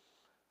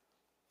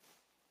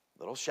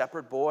 Little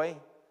shepherd boy,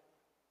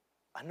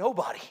 a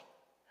nobody.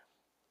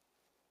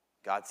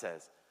 God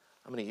says,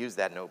 I'm going to use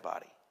that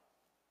nobody.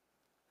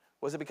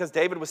 Was it because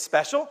David was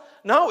special?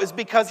 No, it's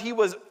because he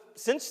was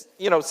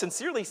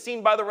sincerely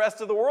seen by the rest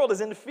of the world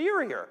as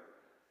inferior.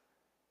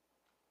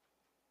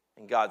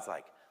 And God's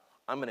like,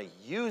 I'm going to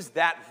use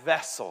that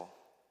vessel,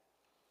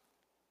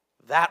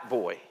 that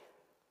boy,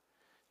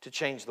 to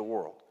change the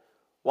world.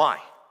 Why?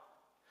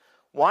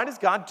 Why does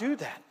God do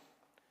that?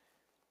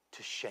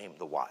 To shame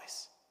the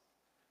wise.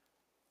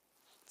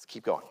 Let's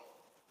keep going.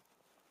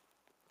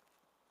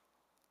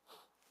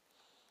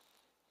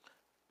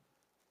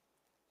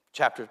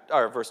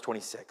 Verse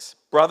 26.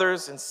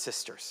 Brothers and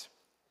sisters,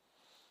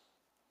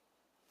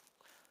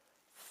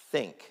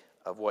 think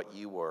of what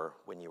you were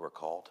when you were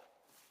called.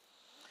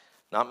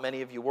 Not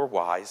many of you were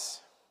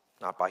wise,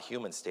 not by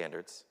human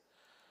standards.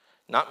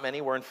 Not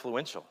many were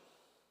influential.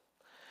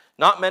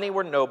 Not many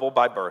were noble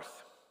by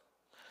birth.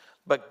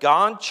 But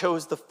God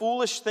chose the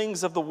foolish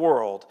things of the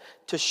world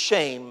to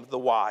shame the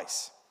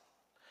wise.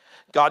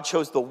 God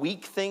chose the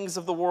weak things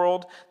of the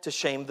world to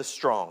shame the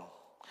strong.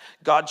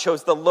 God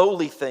chose the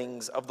lowly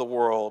things of the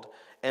world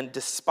and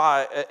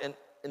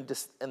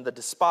the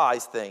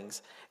despised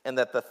things, and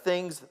that the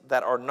things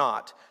that are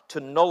not, to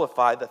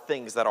nullify the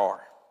things that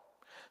are,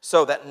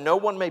 so that no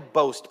one may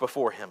boast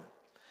before him,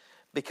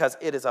 because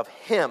it is of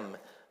him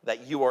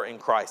that you are in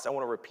Christ. I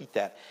want to repeat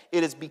that.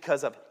 It is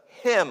because of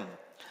him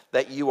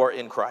that you are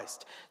in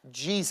Christ.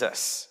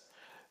 Jesus,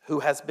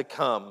 who has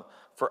become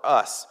for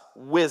us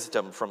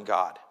wisdom from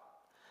God.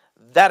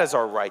 That is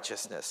our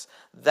righteousness.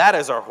 That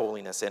is our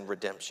holiness and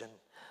redemption.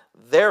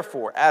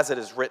 Therefore, as it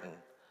is written,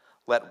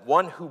 let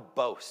one who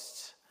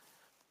boasts,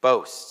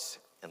 boast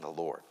in the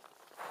Lord.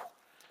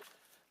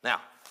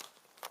 Now,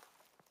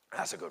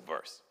 that's a good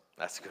verse.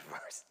 That's a good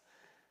verse.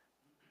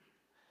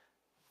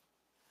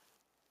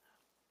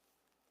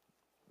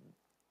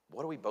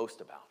 What do we boast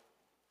about?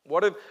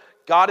 What if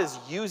God is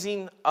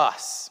using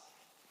us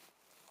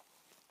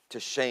to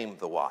shame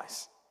the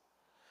wise?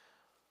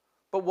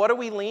 But what do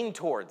we lean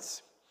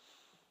towards?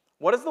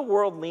 What does the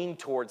world lean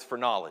towards for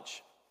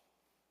knowledge?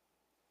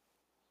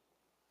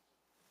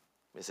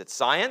 Is it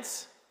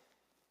science?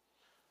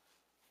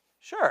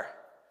 Sure.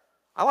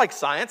 I like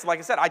science. Like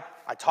I said, I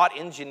taught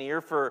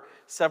engineer for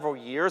several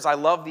years. I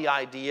love the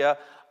idea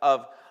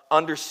of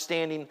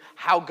understanding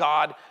how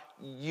God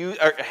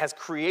has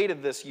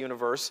created this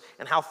universe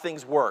and how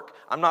things work.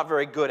 I'm not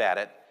very good at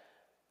it,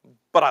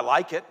 but I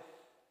like it.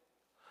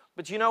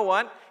 But you know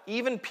what?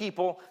 Even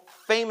people,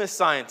 famous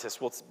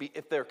scientists, will be,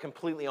 if they're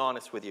completely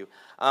honest with you.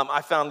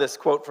 I found this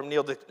quote from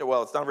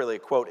it's not really a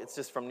quote, it's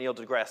just from Neil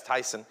deGrasse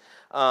Tyson.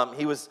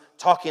 He was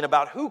talking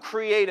about who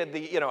created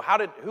how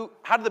did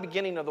the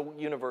beginning of the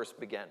universe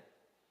begin?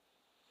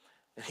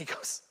 And he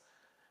goes,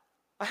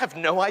 I have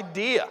no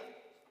idea.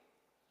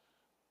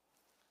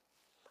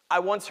 I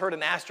once heard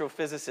an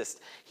astrophysicist,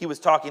 he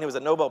was a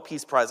Nobel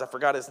Peace Prize, I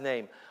forgot his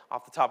name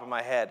off the top of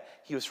my head.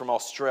 He was from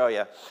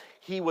Australia.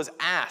 He was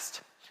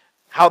asked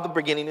how the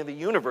beginning of the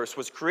universe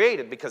was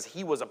created because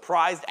he was a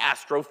prized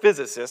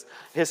astrophysicist.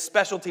 His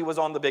specialty was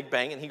on the Big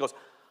Bang, and he goes,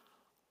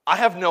 I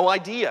have no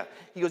idea.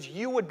 He goes,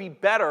 you would be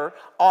better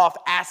off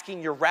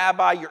asking your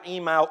rabbi, your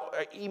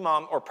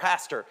imam, or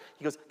pastor.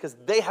 He goes, because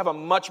they have a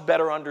much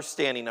better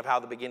understanding of how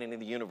the beginning of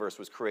the universe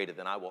was created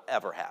than I will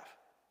ever have.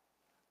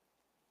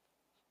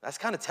 That's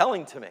kind of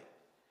telling to me.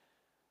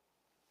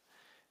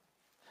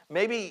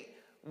 Maybe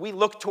we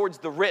look towards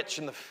the rich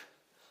and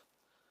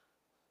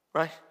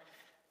right?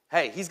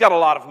 Hey, he's got a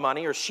lot of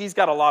money or she's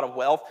got a lot of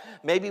wealth.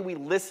 Maybe we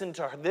listen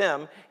to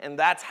them and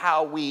that's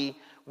how we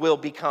will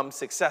become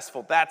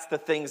successful. That's the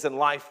things in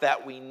life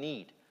that we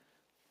need.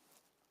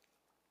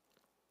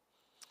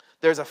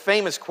 There's a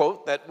famous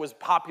quote that was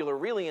popular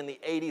really in the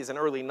 80s and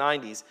early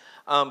 90s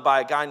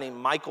by a guy named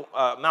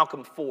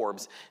Malcolm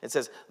Forbes. It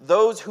says,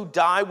 those who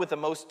die with the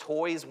most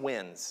toys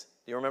wins.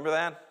 Do you remember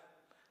that?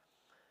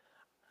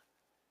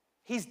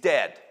 He's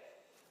dead.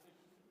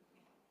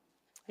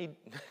 He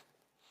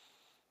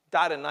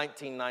died in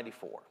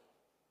 1994.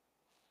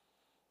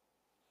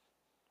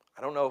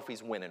 I don't know if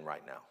he's winning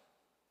right now.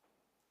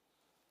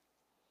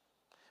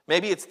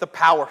 Maybe it's the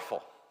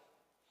powerful.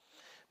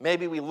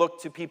 Maybe we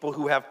look to people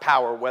who have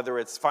power, whether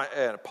it's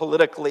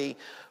politically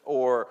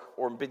or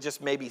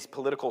just maybe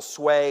political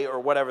sway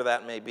or whatever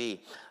that may be.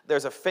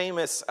 There's a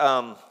famous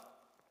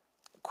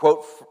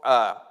quote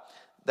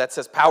that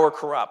says, power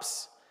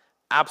corrupts.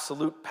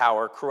 Absolute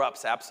power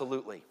corrupts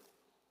absolutely.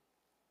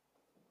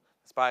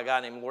 It's by a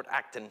guy named Lord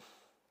Acton.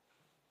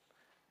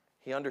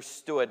 He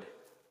understood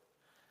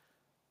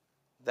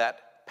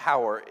that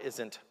power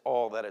isn't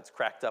all that it's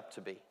cracked up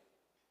to be.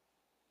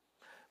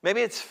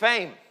 Maybe it's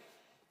fame.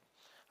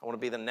 I want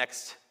to be the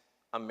next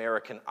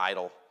American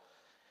Idol.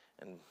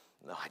 And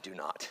no, I do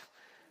not.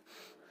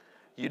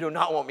 You do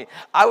not want me.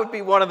 I would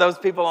be one of those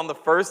people on the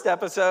first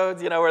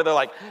episodes, where they're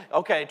like,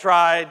 okay,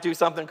 try, do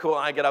something cool.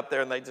 And I get up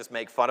there and they just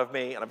make fun of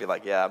me. And I'd be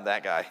like, yeah, I'm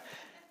that guy,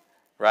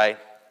 right?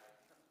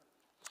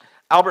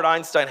 Albert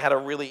Einstein had a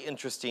really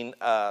interesting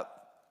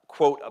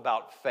quote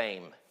about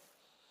fame.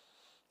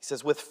 He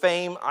says, with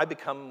fame, I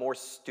become more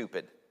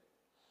stupid,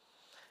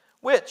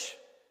 which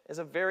is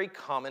a very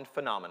common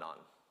phenomenon.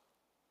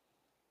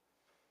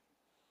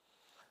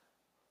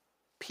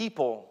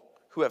 People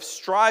who have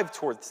strived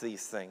towards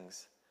these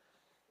things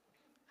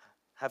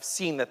have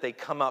seen that they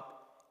come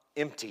up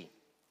empty.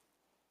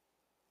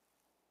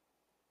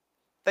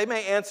 They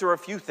may answer a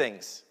few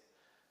things,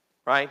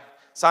 right?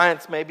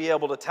 Science may be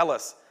able to tell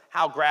us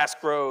how grass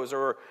grows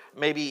or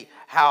maybe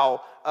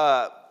how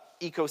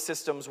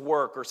ecosystems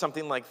work or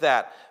something like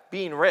that.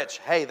 Being rich,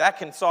 hey, that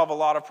can solve a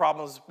lot of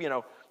problems,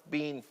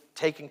 being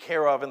taken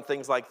care of and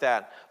things like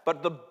that.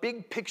 But the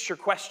big picture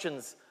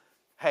questions,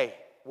 hey,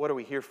 what are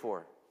we here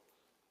for?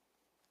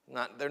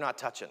 They're not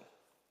touching.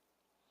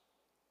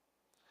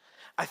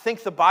 I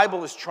think the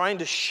Bible is trying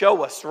to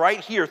show us right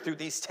here through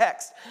these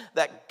texts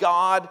that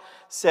God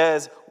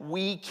says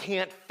we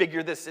can't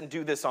figure this and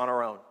do this on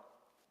our own.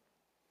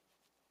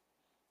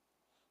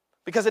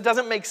 Because it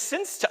doesn't make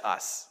sense to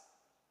us.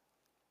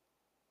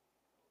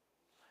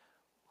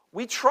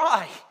 We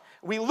try.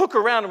 We look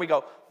around and we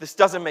go, this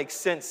doesn't make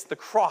sense. The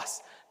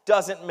cross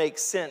doesn't make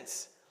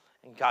sense.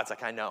 And God's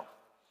like, I know.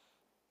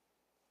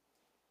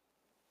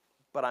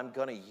 But I'm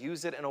going to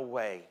use it in a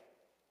way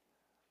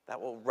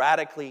that will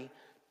radically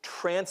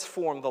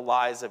transform the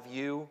lives of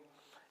you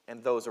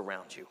and those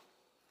around you.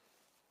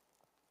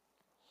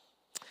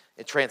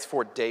 It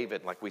transformed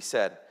David, like we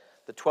said,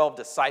 the 12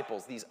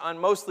 disciples, these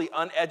mostly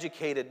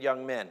uneducated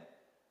young men.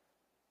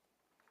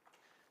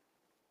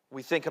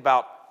 We think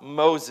about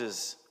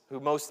Moses, who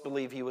most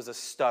believe he was a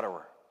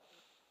stutterer.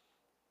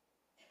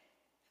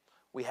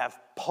 We have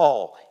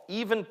Paul,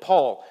 even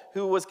Paul,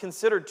 who was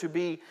considered to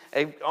be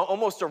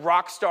almost a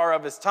rock star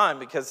of his time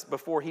because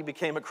before he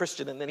became a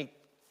Christian and then he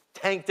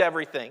tanked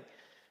everything.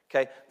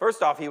 Okay,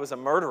 first off, he was a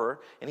murderer,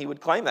 and he would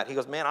claim that. He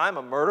goes, man, I'm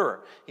a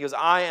murderer. He goes,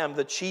 I am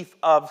the chief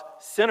of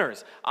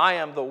sinners. I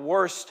am the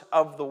worst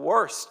of the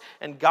worst,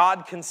 and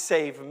God can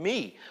save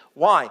me.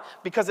 Why?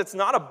 Because it's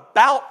not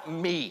about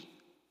me.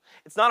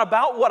 It's not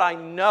about what I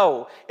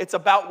know. It's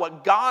about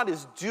what God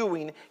is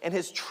doing and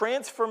his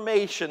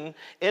transformation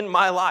in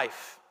my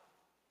life.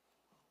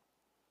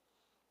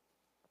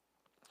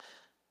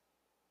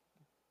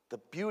 The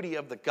beauty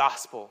of the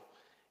gospel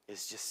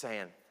is just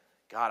saying,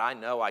 God, I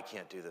know I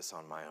can't do this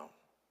on my own,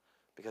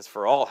 because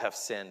for all have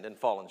sinned and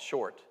fallen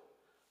short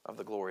of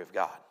the glory of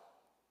God.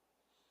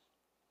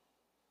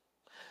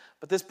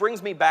 But this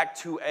brings me back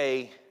to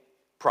a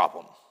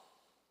problem.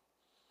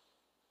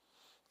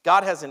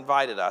 God has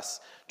invited us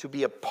to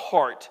be a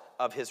part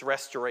of his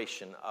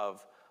restoration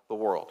of the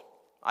world.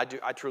 I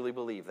truly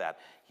believe that.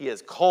 He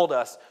has called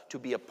us to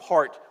be a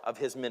part of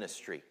his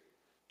ministry,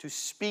 to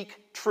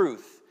speak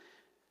truth,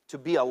 to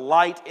be a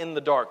light in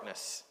the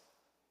darkness.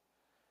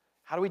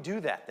 How do we do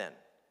that then?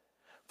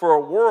 For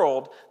a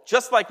world,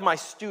 just like my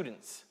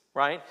students,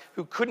 right,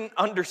 who couldn't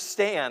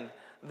understand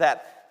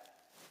that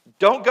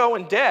don't go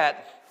in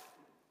debt,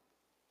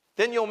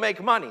 then you'll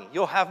make money,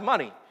 you'll have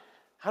money.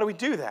 How do we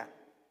do that?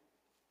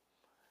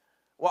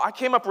 Well, I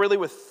came up really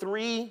with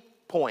 3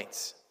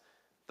 points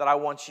that I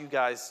want you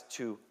guys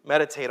to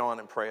meditate on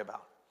and pray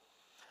about.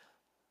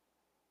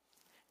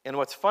 And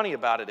what's funny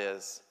about it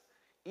is,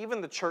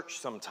 even the church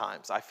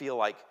sometimes, I feel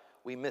like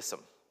we miss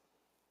them.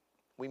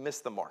 We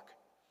miss the mark.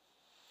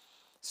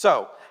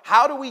 So,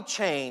 how do we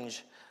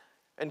change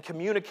and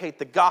communicate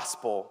the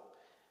gospel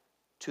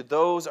to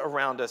those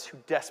around us who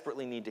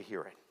desperately need to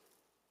hear it?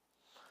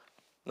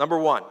 Number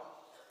 1,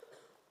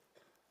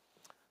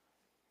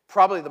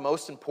 probably the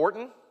most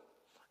important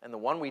and the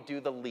one we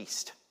do the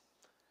least.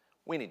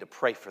 We need to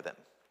pray for them.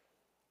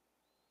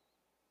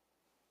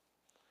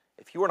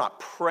 If you are not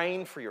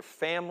praying for your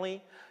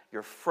family,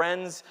 your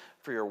friends,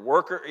 for your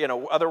worker,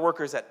 other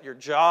workers at your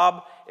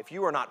job, if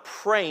you are not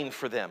praying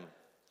for them,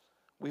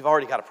 we've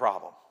already got a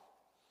problem.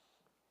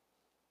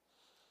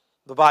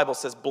 The Bible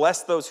says,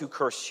 bless those who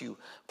curse you.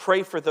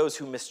 Pray for those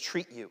who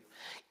mistreat you.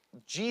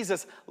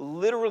 Jesus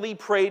literally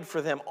prayed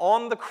for them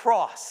on the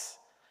cross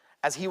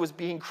as he was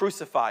being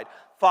crucified.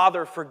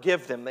 Father,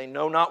 forgive them. They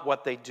know not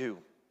what they do.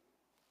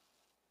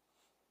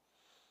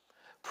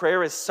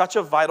 Prayer is such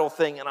a vital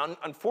thing, and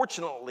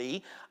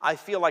unfortunately, I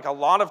feel like a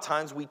lot of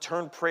times we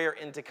turn prayer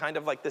into kind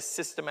of like this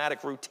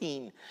systematic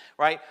routine,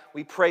 right?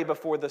 We pray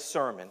before the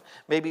sermon.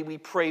 Maybe we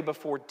pray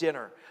before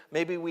dinner.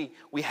 Maybe we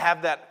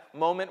have that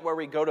moment where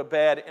we go to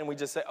bed and we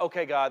just say,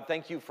 okay, God,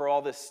 thank you for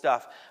all this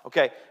stuff,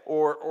 okay?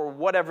 Or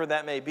whatever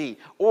that may be.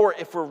 Or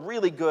if we're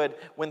really good,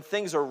 when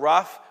things are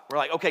rough, we're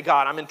like, okay,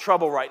 God, I'm in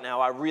trouble right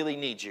now. I really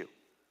need you.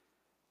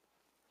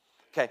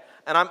 Okay,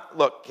 and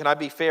look, can I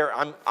be fair?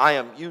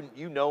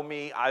 You know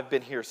me, I've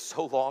been here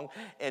so long,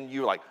 and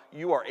you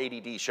are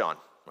ADD, Sean,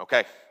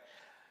 okay?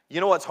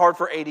 You know what's hard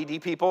for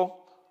ADD people?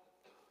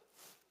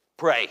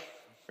 Pray,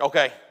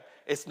 okay?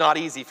 It's not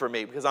easy for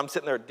me because I'm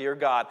sitting there, dear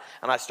God,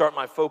 and I start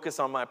my focus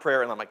on my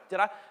prayer, and I'm like, did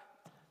I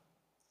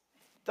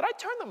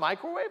turn the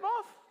microwave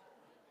off?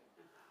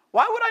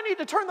 Why would I need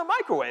to turn the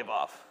microwave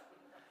off?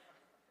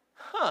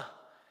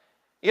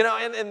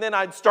 And then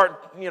I'd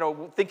start,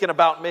 thinking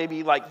about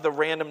maybe like the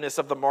randomness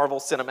of the Marvel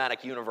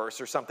Cinematic Universe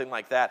or something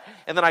like that.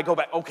 And then I go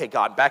back, okay,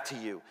 God, back to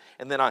you.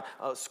 And then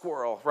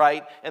squirrel,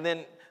 right? And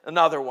then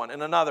another one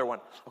and another one.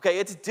 Okay,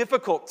 it's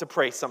difficult to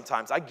pray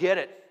sometimes. I get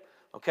it.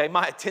 Okay,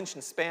 my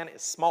attention span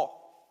is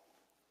small.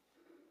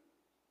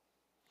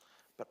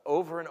 But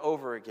over and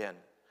over again,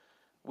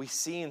 we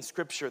see in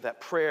Scripture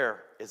that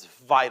prayer is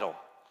vital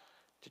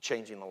to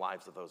changing the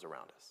lives of those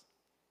around us.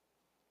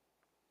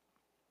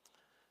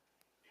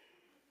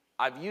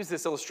 I've used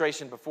this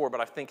illustration before,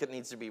 but I think it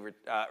needs to be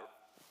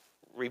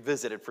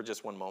revisited for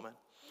just one moment.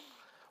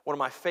 One of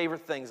my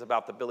favorite things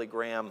about the Billy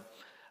Graham,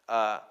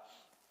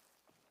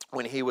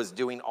 when he was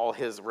doing all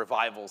his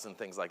revivals and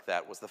things like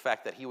that, was the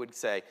fact that he would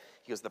say,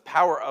 the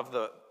power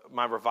of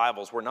my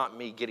revivals were not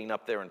me getting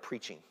up there and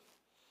preaching.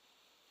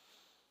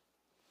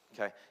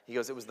 Okay? He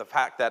goes, it was the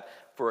fact that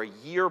for a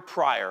year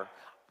prior,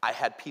 I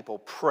had people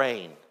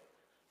praying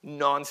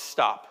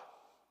nonstop.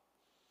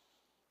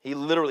 They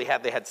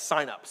had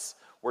sign-ups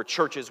where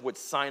churches would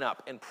sign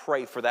up and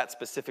pray for that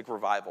specific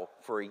revival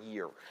for a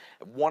year.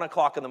 At 1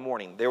 o'clock in the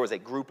morning, there was a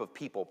group of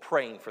people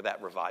praying for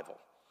that revival.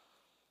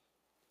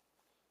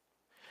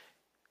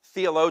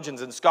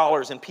 Theologians and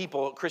scholars and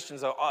people,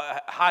 Christians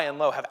high and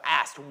low, have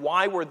asked,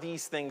 why were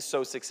these things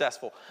so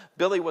successful?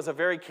 Billy was a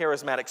very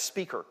charismatic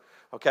speaker,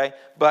 okay?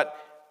 But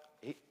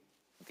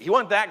he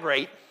wasn't that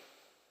great.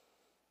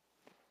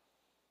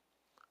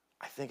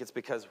 I think it's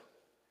because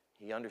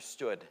he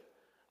understood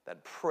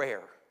that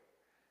prayer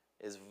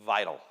is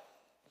vital.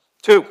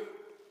 2,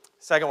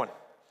 second one.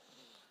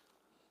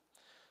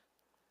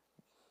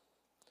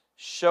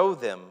 Show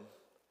them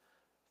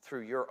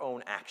through your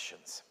own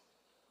actions.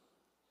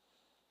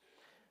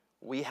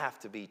 We have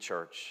to be,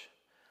 church,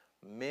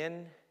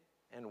 men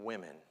and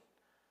women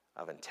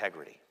of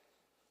integrity.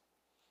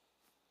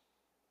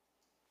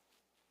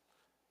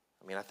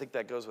 I think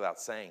that goes without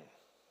saying.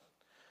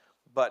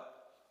 But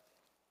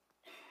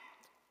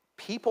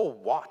people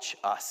watch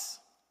us.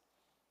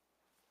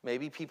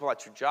 Maybe people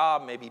at your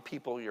job, maybe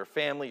people, your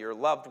family, your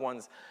loved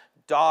ones,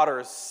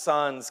 daughters,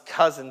 sons,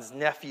 cousins,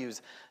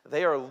 nephews.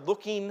 They are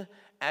looking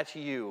at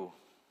you.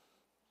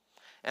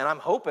 And I'm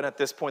hoping at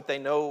this point they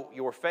know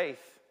your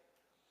faith,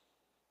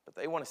 but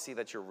they want to see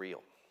that you're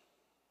real.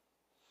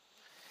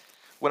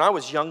 When I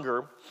was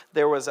younger,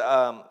 there was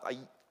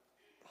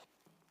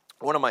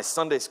one of my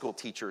Sunday school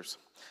teachers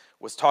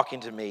was talking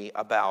to me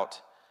about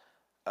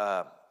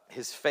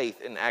his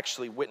faith and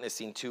actually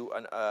witnessing to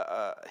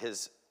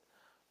his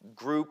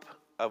group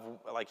of,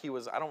 I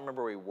don't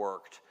remember where he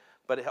worked,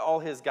 but all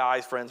his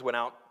guys, friends went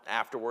out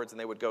afterwards and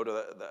they would go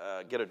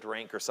to get a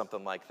drink or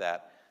something like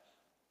that.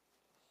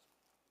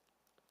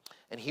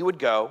 And he would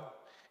go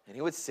and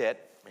he would sit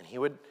and he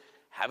would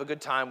have a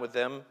good time with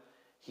them.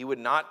 He would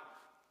not,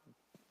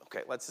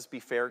 okay, let's just be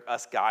fair,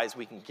 us guys,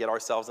 we can get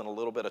ourselves in a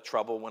little bit of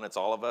trouble when it's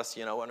all of us,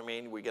 you know what I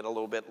mean? We get a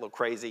little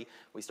crazy.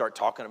 We start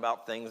talking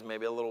about things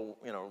maybe a little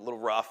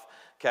rough,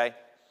 okay?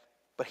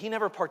 But he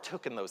never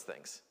partook in those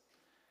things.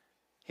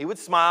 He would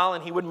smile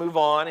and he would move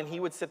on and he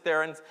would sit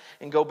there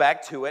and go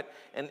back to it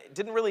and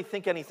didn't really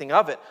think anything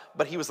of it.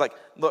 But he was like,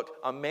 look,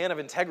 a man of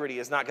integrity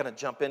is not going to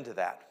jump into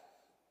that.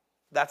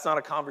 That's not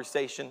a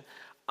conversation.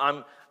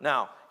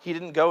 Now, he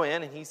didn't go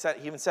in and he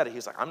even said it. He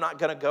was like, I'm not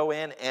going to go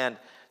in and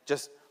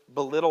just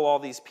belittle all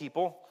these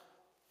people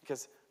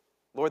because,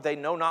 Lord, they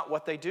know not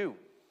what they do.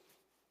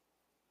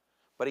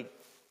 But he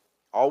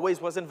always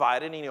was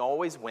invited and he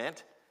always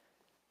went.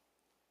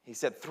 He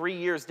said 3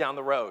 years down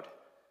the road,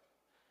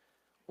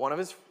 one of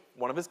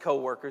his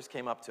co-workers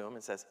came up to him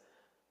and says,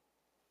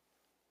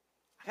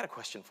 I got a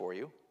question for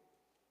you.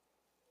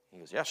 He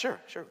goes, yeah, sure.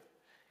 He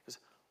goes,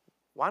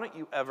 why don't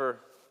you ever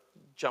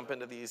jump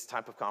into these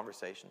type of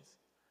conversations?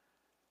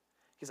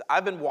 He says,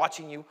 I've been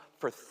watching you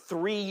for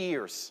 3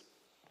 years.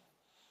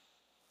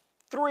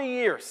 3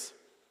 years.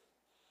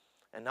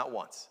 And not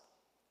once.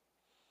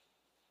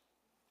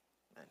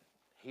 And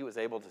he was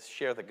able to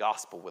share the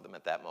gospel with him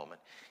at that moment.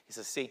 He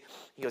says, he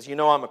goes,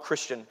 I'm a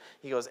Christian.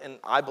 He goes, and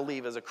I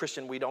believe as a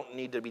Christian, we don't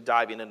need to be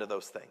diving into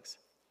those things.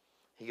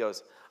 He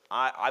goes,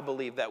 I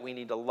believe that we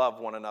need to love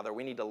one another.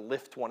 We need to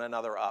lift one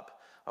another up.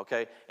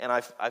 Okay? And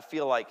I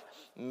feel like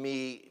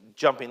me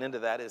jumping into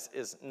that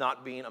is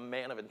not being a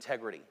man of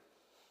integrity.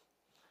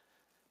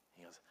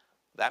 He goes,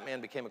 that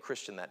man became a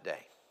Christian that day.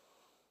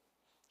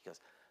 He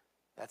goes,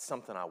 that's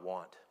something I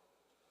want.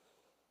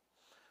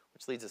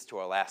 Which leads us to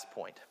our last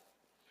point.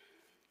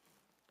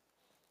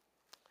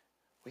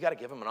 We got to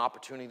give him an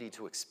opportunity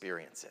to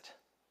experience it.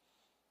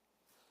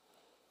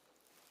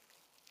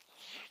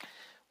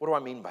 What do I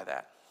mean by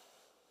that?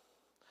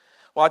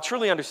 Well, I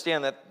truly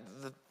understand that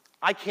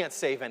I can't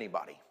save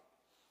anybody.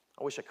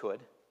 I wish I could,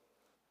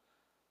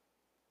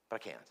 but I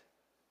can't.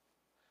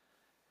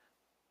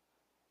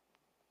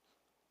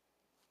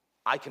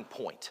 I can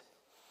point.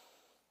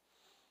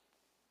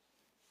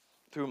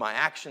 through my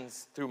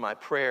actions, through my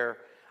prayer,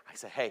 I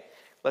say, hey,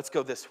 let's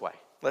go this way.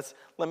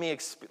 Let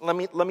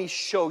me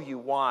show you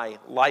why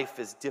life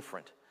is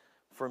different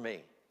for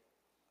me.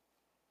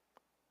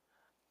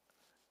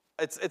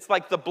 It's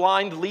like the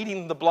blind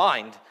leading the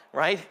blind,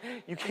 right?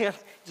 You can't,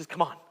 just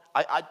come on.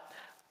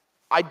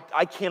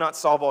 I cannot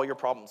solve all your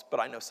problems, but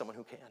I know someone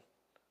who can.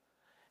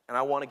 And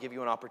I want to give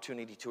you an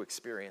opportunity to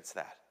experience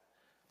that.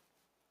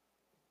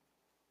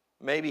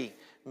 Maybe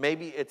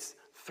it's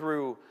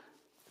through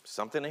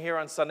something here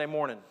on Sunday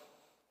morning.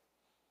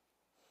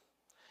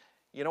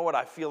 You know what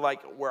I feel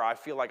like, where I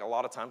feel like a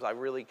lot of times I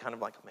really kind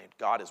of like, man,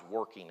 God is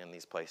working in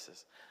these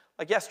places.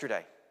 Like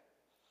yesterday,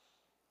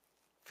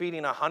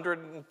 feeding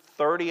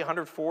 130,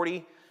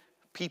 140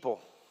 people.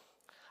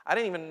 I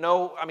didn't even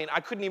know, I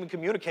couldn't even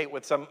communicate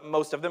with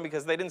most of them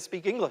because they didn't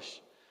speak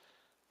English.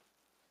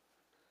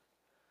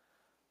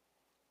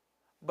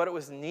 But it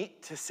was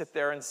neat to sit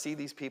there and see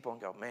these people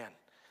and go, man,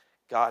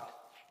 God,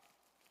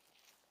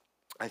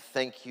 I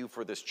thank you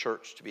for this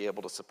church to be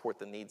able to support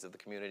the needs of the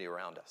community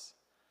around us.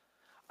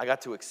 I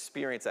got to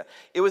experience that.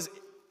 It was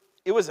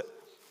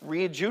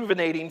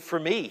rejuvenating for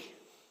me.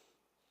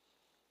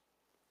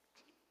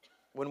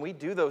 When we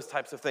do those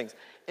types of things,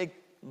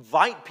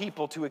 invite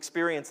people to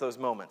experience those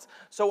moments.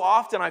 So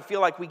often I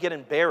feel like we get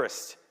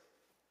embarrassed,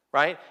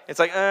 right? It's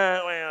like,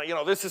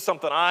 this is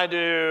something I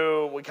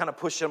do. We kind of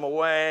push them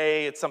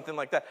away. It's something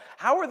like that.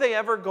 How are they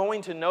ever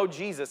going to know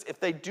Jesus if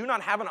they do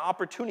not have an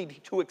opportunity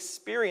to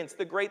experience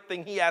the great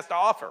thing he has to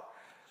offer?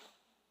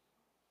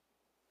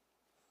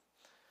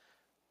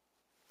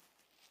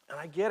 And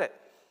I get it.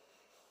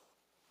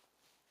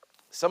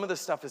 Some of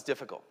this stuff is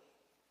difficult.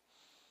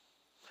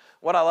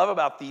 What I love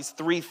about these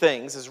three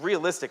things is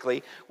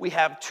realistically, we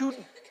have two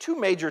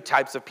major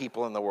types of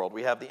people in the world.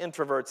 We have the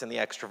introverts and the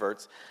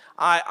extroverts.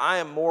 I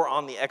am more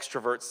on the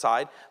extrovert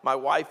side. My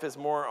wife is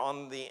more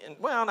on the,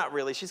 well, not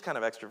really. She's kind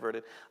of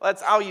extroverted.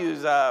 I'll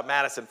use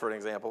Madison for an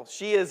example.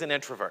 She is an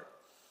introvert.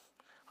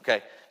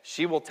 Okay,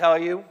 she will tell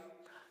you,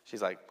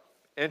 she's like,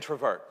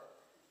 introvert.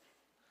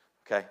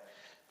 Okay.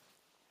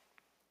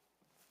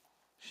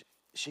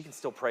 She can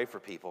still pray for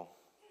people,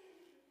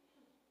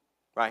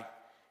 right?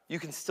 You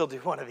can still do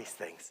one of these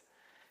things.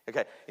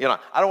 Okay,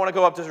 I don't want to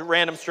go up to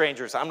random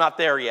strangers. I'm not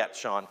there yet,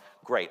 Sean.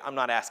 Great, I'm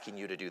not asking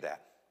you to do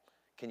that.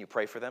 Can you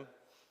pray for them?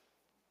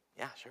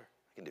 Yeah, sure,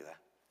 I can do that.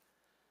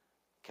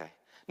 Okay.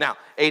 Now,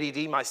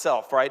 ADD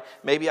myself, right?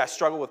 Maybe I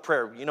struggle with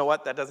prayer. You know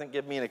what? That doesn't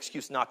give me an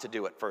excuse not to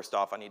do it. First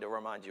off, I need to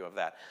remind you of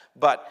that.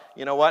 But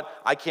you know what?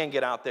 I can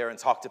get out there and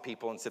talk to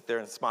people and sit there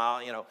and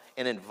smile,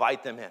 and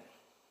invite them in.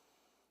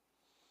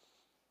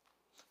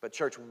 But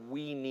church,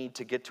 we need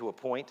to get to a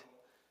point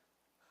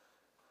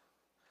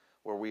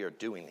where we are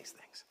doing these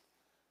things.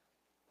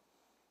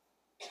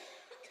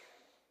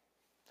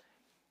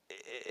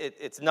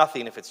 It's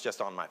nothing if it's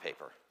just on my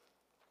paper.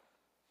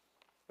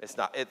 It's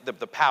not.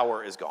 The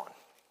power is gone.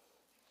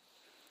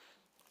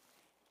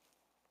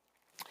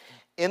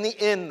 In the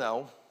end,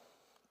 though,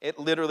 it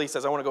literally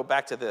says, I want to go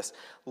back to this.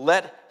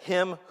 Let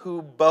him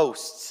who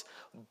boasts,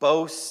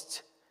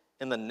 boast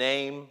in the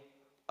name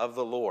of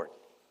the Lord.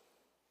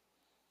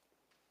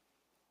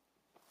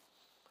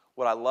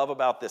 What I love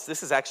about this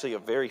is actually a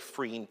very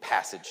freeing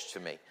passage to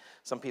me.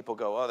 Some people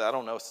go, I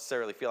don't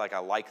necessarily feel like I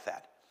like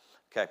that.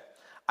 Okay.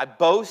 I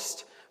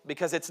boast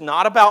because it's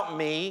not about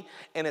me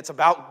and it's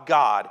about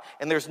God.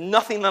 And there's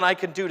nothing that I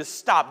can do to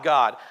stop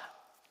God.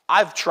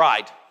 I've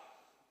tried.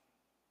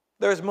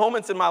 There's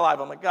moments in my life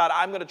I'm like, God,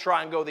 I'm going to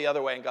try and go the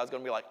other way. And God's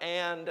going to be like,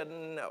 and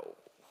no.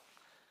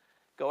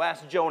 Go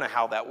ask Jonah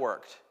how that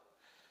worked.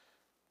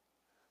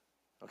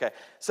 Okay.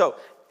 So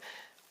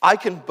I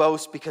can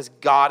boast because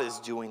God is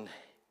doing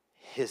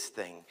his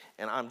thing,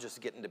 and I'm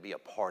just getting to be a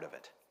part of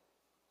it.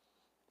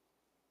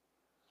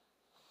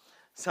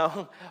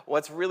 So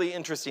what's really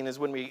interesting is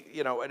when we,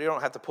 you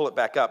don't have to pull it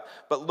back up,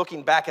 but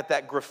looking back at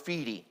that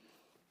graffiti,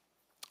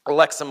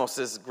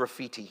 Aleximos's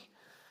graffiti,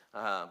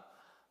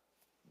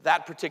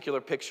 that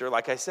particular picture,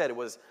 like I said, it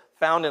was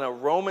found in a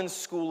Roman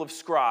school of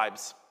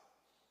scribes.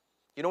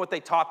 You know what they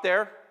taught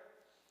there?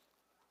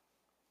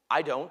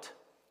 I don't.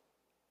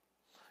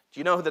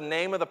 Do you know the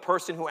name of the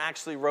person who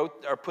actually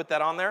wrote or put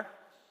that on there?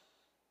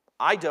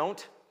 I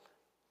don't.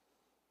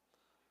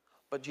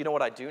 But do you know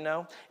what I do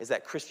know? Is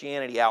that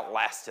Christianity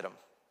outlasted him.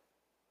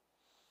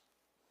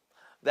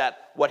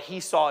 That what he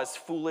saw as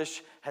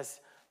foolish has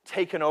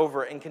taken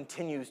over and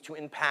continues to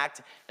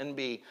impact and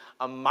be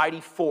a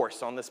mighty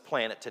force on this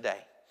planet today.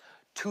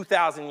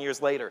 2,000 years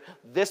later,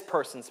 this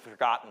person's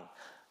forgotten.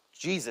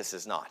 Jesus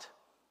is not.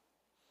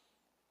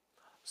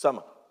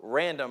 Some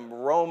random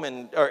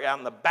Roman, or out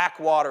in the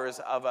backwaters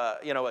of a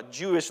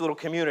Jewish little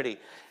community,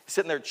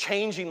 sitting there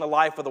changing the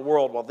life of the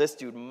world while this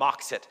dude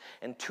mocks it.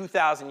 And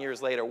 2,000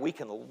 years later, we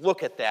can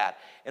look at that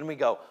and we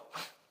go,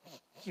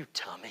 you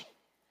dummy.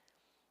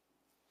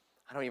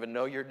 I don't even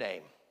know your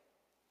name.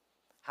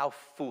 How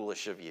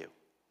foolish of you.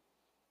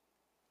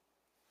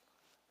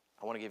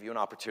 I want to give you an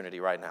opportunity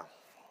right now.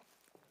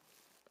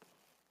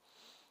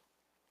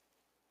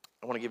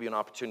 I want to give you an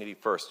opportunity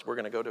first. We're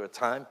going to go to a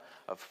time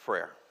of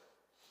prayer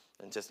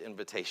and just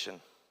invitation.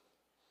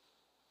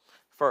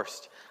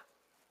 First,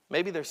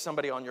 maybe there's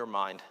somebody on your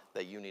mind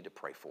that you need to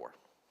pray for.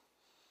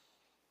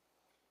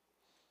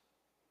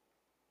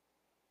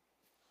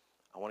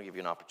 I want to give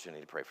you an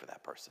opportunity to pray for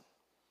that person.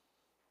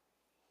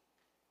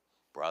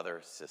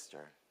 Brother,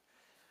 sister,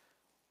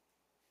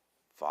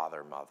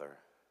 father, mother,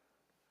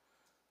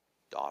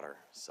 daughter,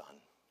 son,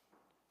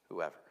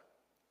 whoever.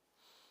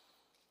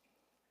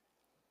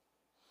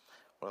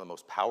 One of the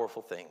most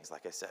powerful things,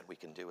 like I said, we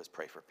can do is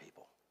pray for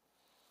people.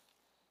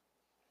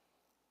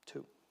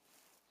 2,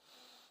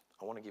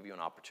 I want to give you an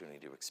opportunity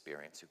to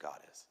experience who God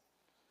is.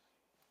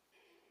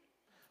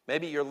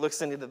 Maybe you're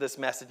listening to this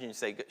message and you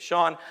say,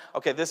 Sean,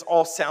 okay, this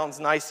all sounds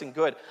nice and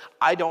good.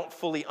 I don't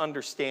fully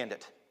understand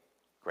it.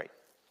 Great.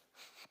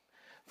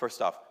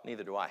 First off,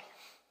 neither do I,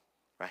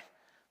 right?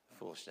 The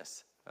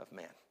foolishness of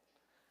man.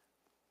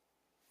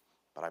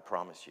 But I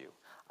promise you,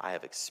 I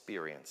have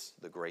experienced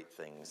the great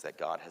things that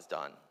God has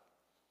done.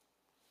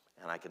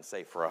 And I can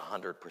say for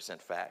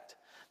 100% fact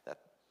that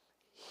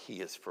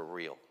he is for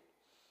real.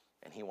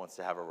 And he wants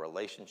to have a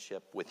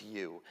relationship with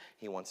you.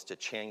 He wants to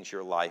change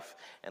your life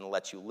and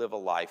let you live a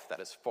life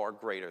that is far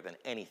greater than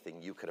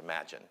anything you could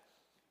imagine.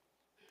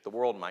 The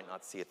world might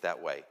not see it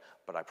that way,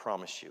 but I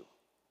promise you,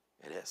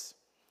 it is.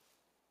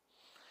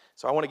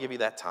 So I want to give you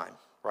that time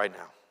right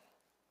now.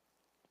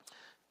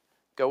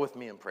 Go with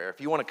me in prayer. If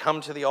you want to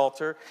come to the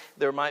altar,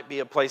 there might be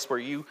a place where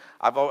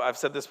I've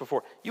said this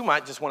before, you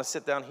might just want to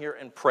sit down here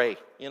and pray.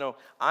 You know,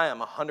 I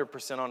am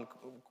 100% on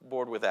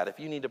board with that.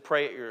 If you need to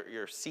pray at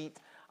your seat,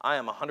 I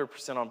am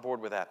 100% on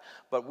board with that.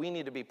 But we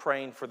need to be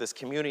praying for this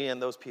community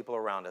and those people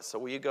around us. So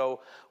will you go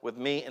with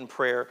me in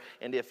prayer?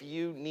 And if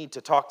you need to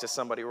talk to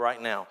somebody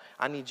right now,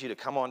 I need you to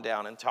come on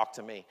down and talk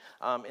to me.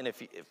 And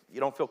if you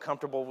don't feel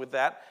comfortable with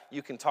that,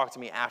 you can talk to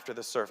me after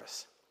the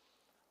service.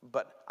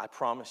 But I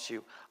promise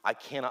you, I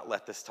cannot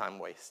let this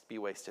time be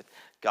wasted.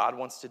 God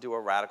wants to do a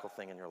radical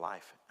thing in your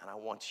life, and I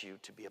want you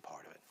to be a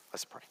part of it.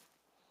 Let's pray.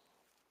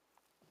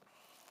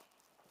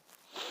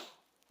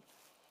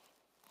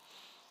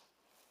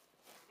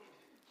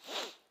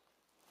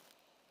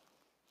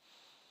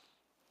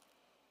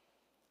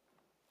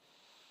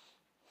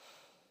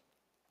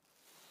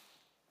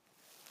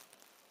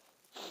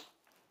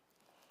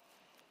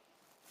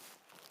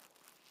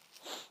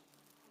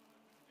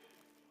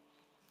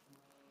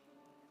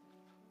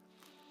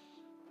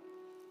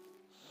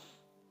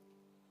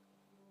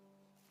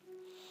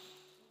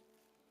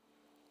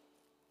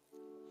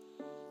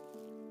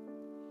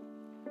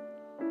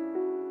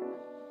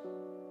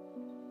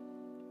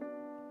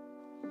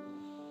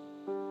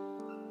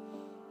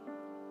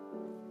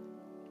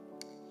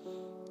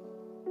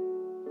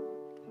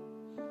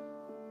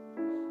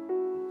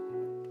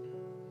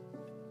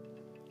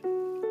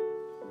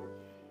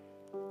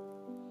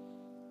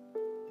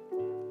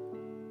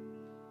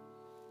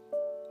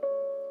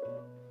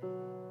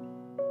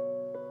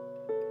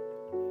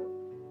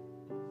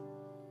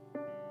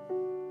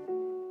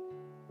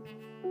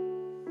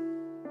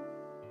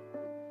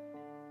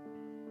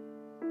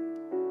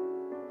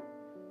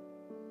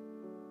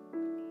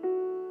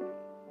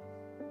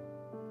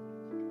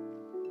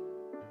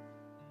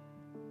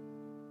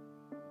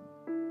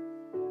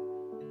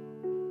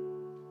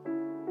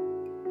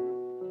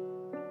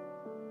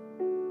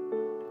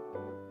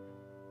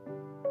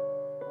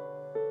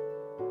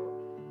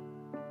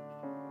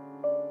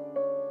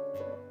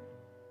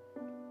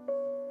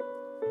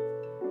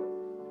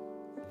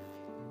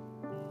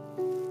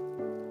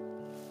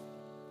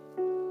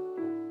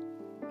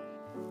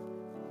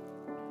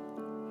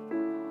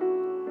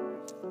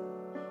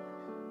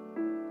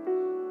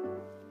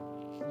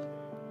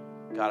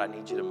 God, I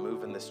need you to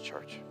move in this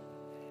church.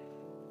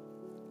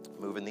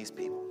 Move in these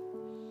people.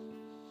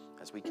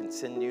 As we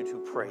continue to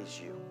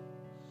praise you,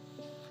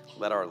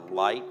 let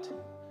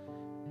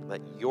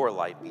your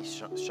light be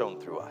shown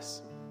through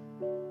us.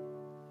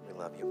 We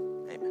love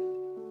you. Amen.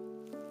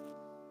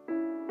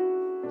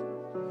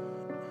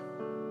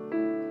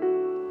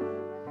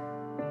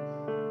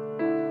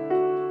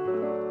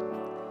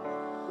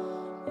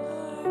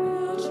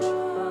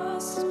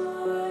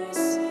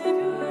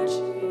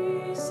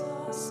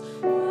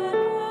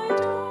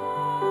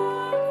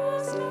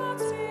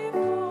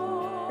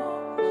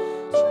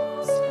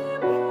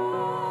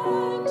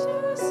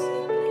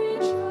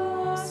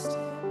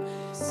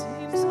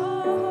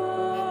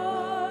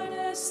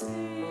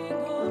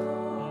 Thing of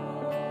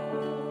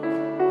all.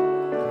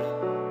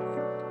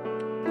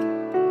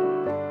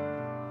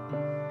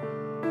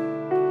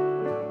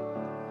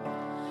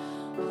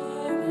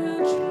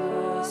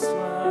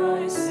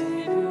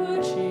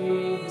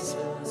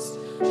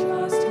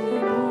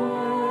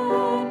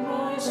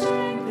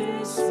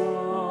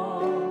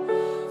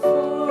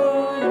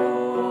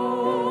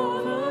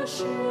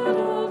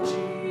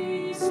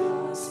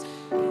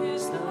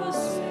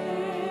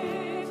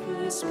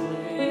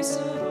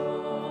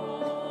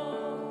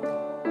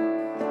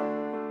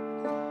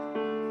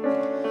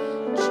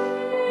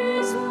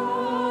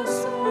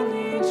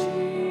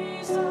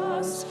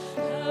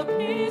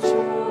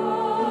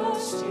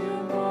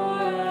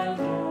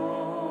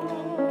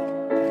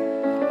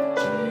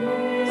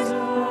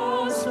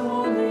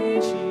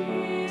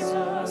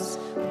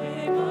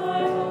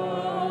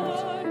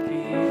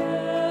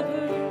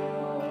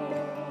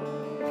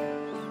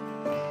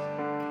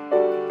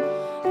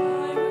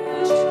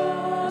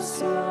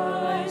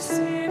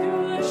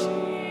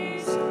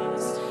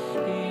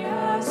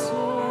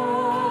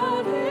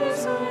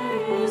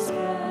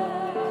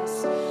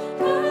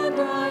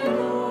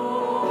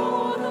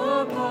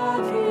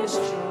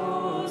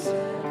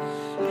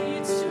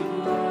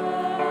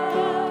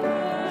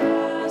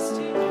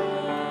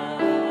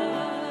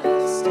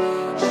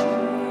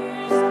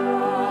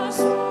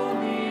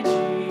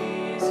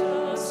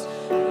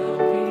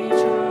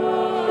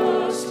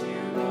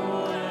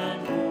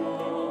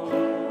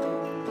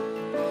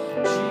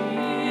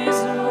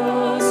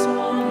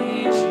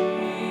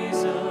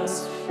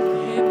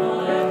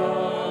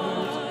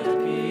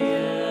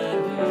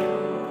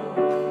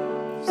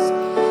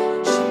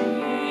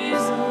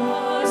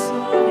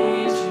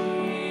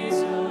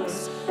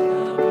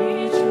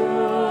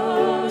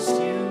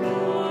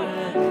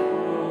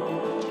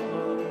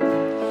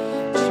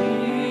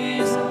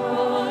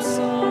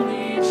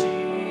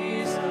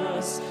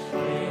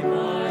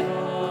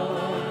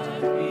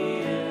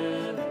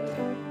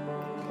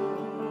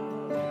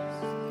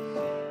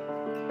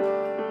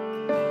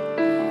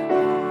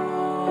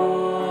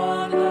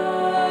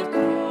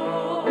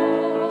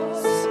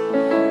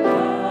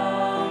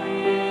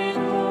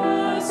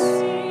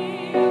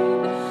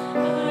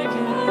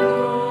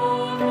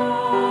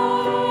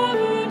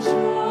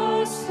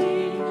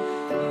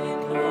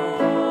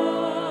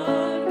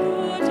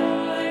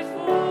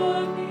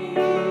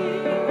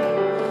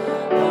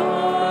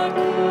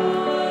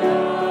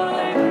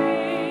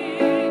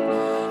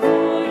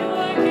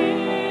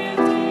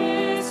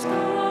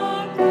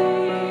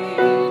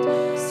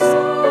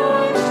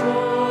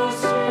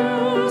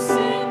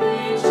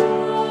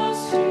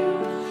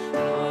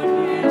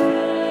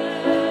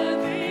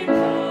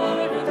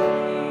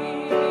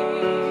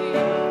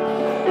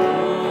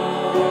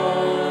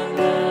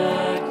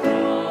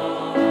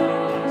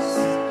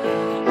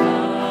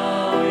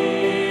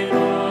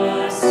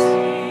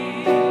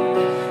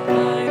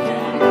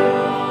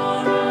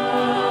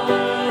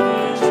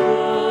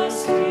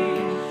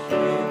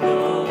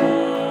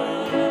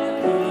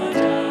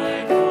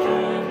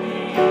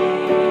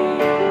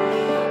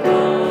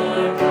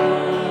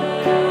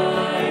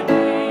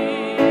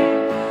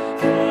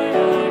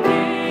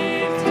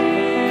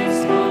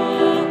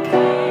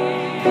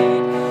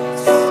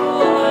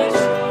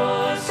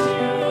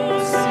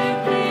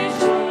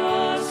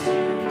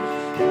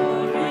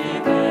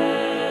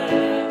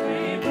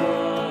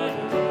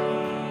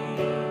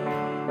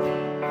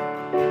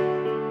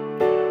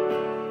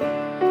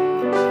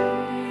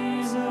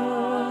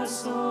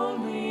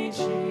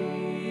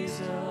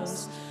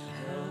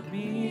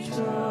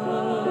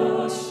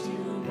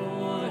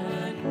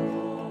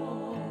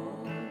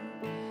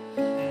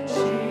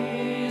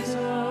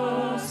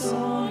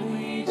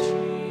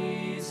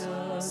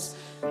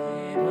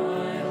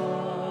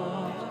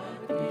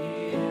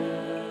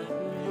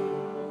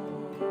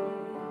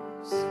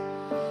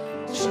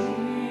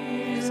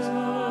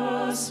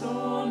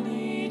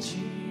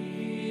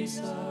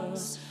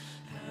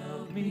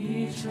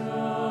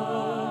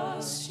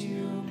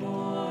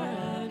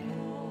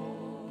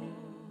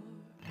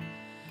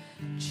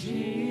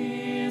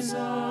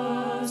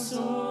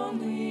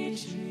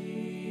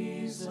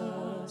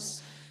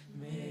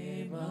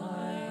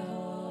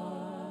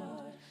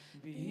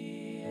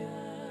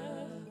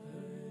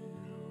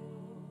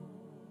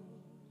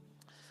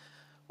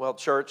 Well,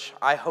 church,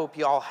 I hope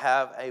you all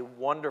have a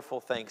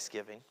wonderful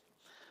Thanksgiving.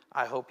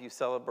 I hope you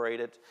celebrate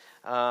it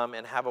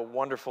and have a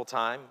wonderful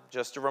time.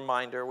 Just a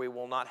reminder, we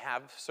will not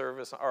have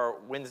service or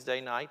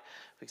Wednesday night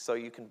so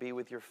you can be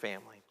with your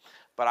family.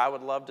 But I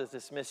would love to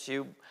dismiss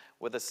you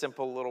with a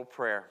simple little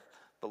prayer.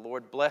 The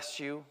Lord bless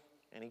you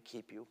and he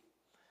keep you.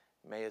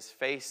 May his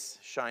face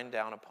shine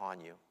down upon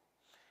you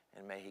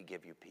and may he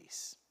give you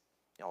peace.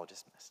 Y'all are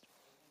dismissed.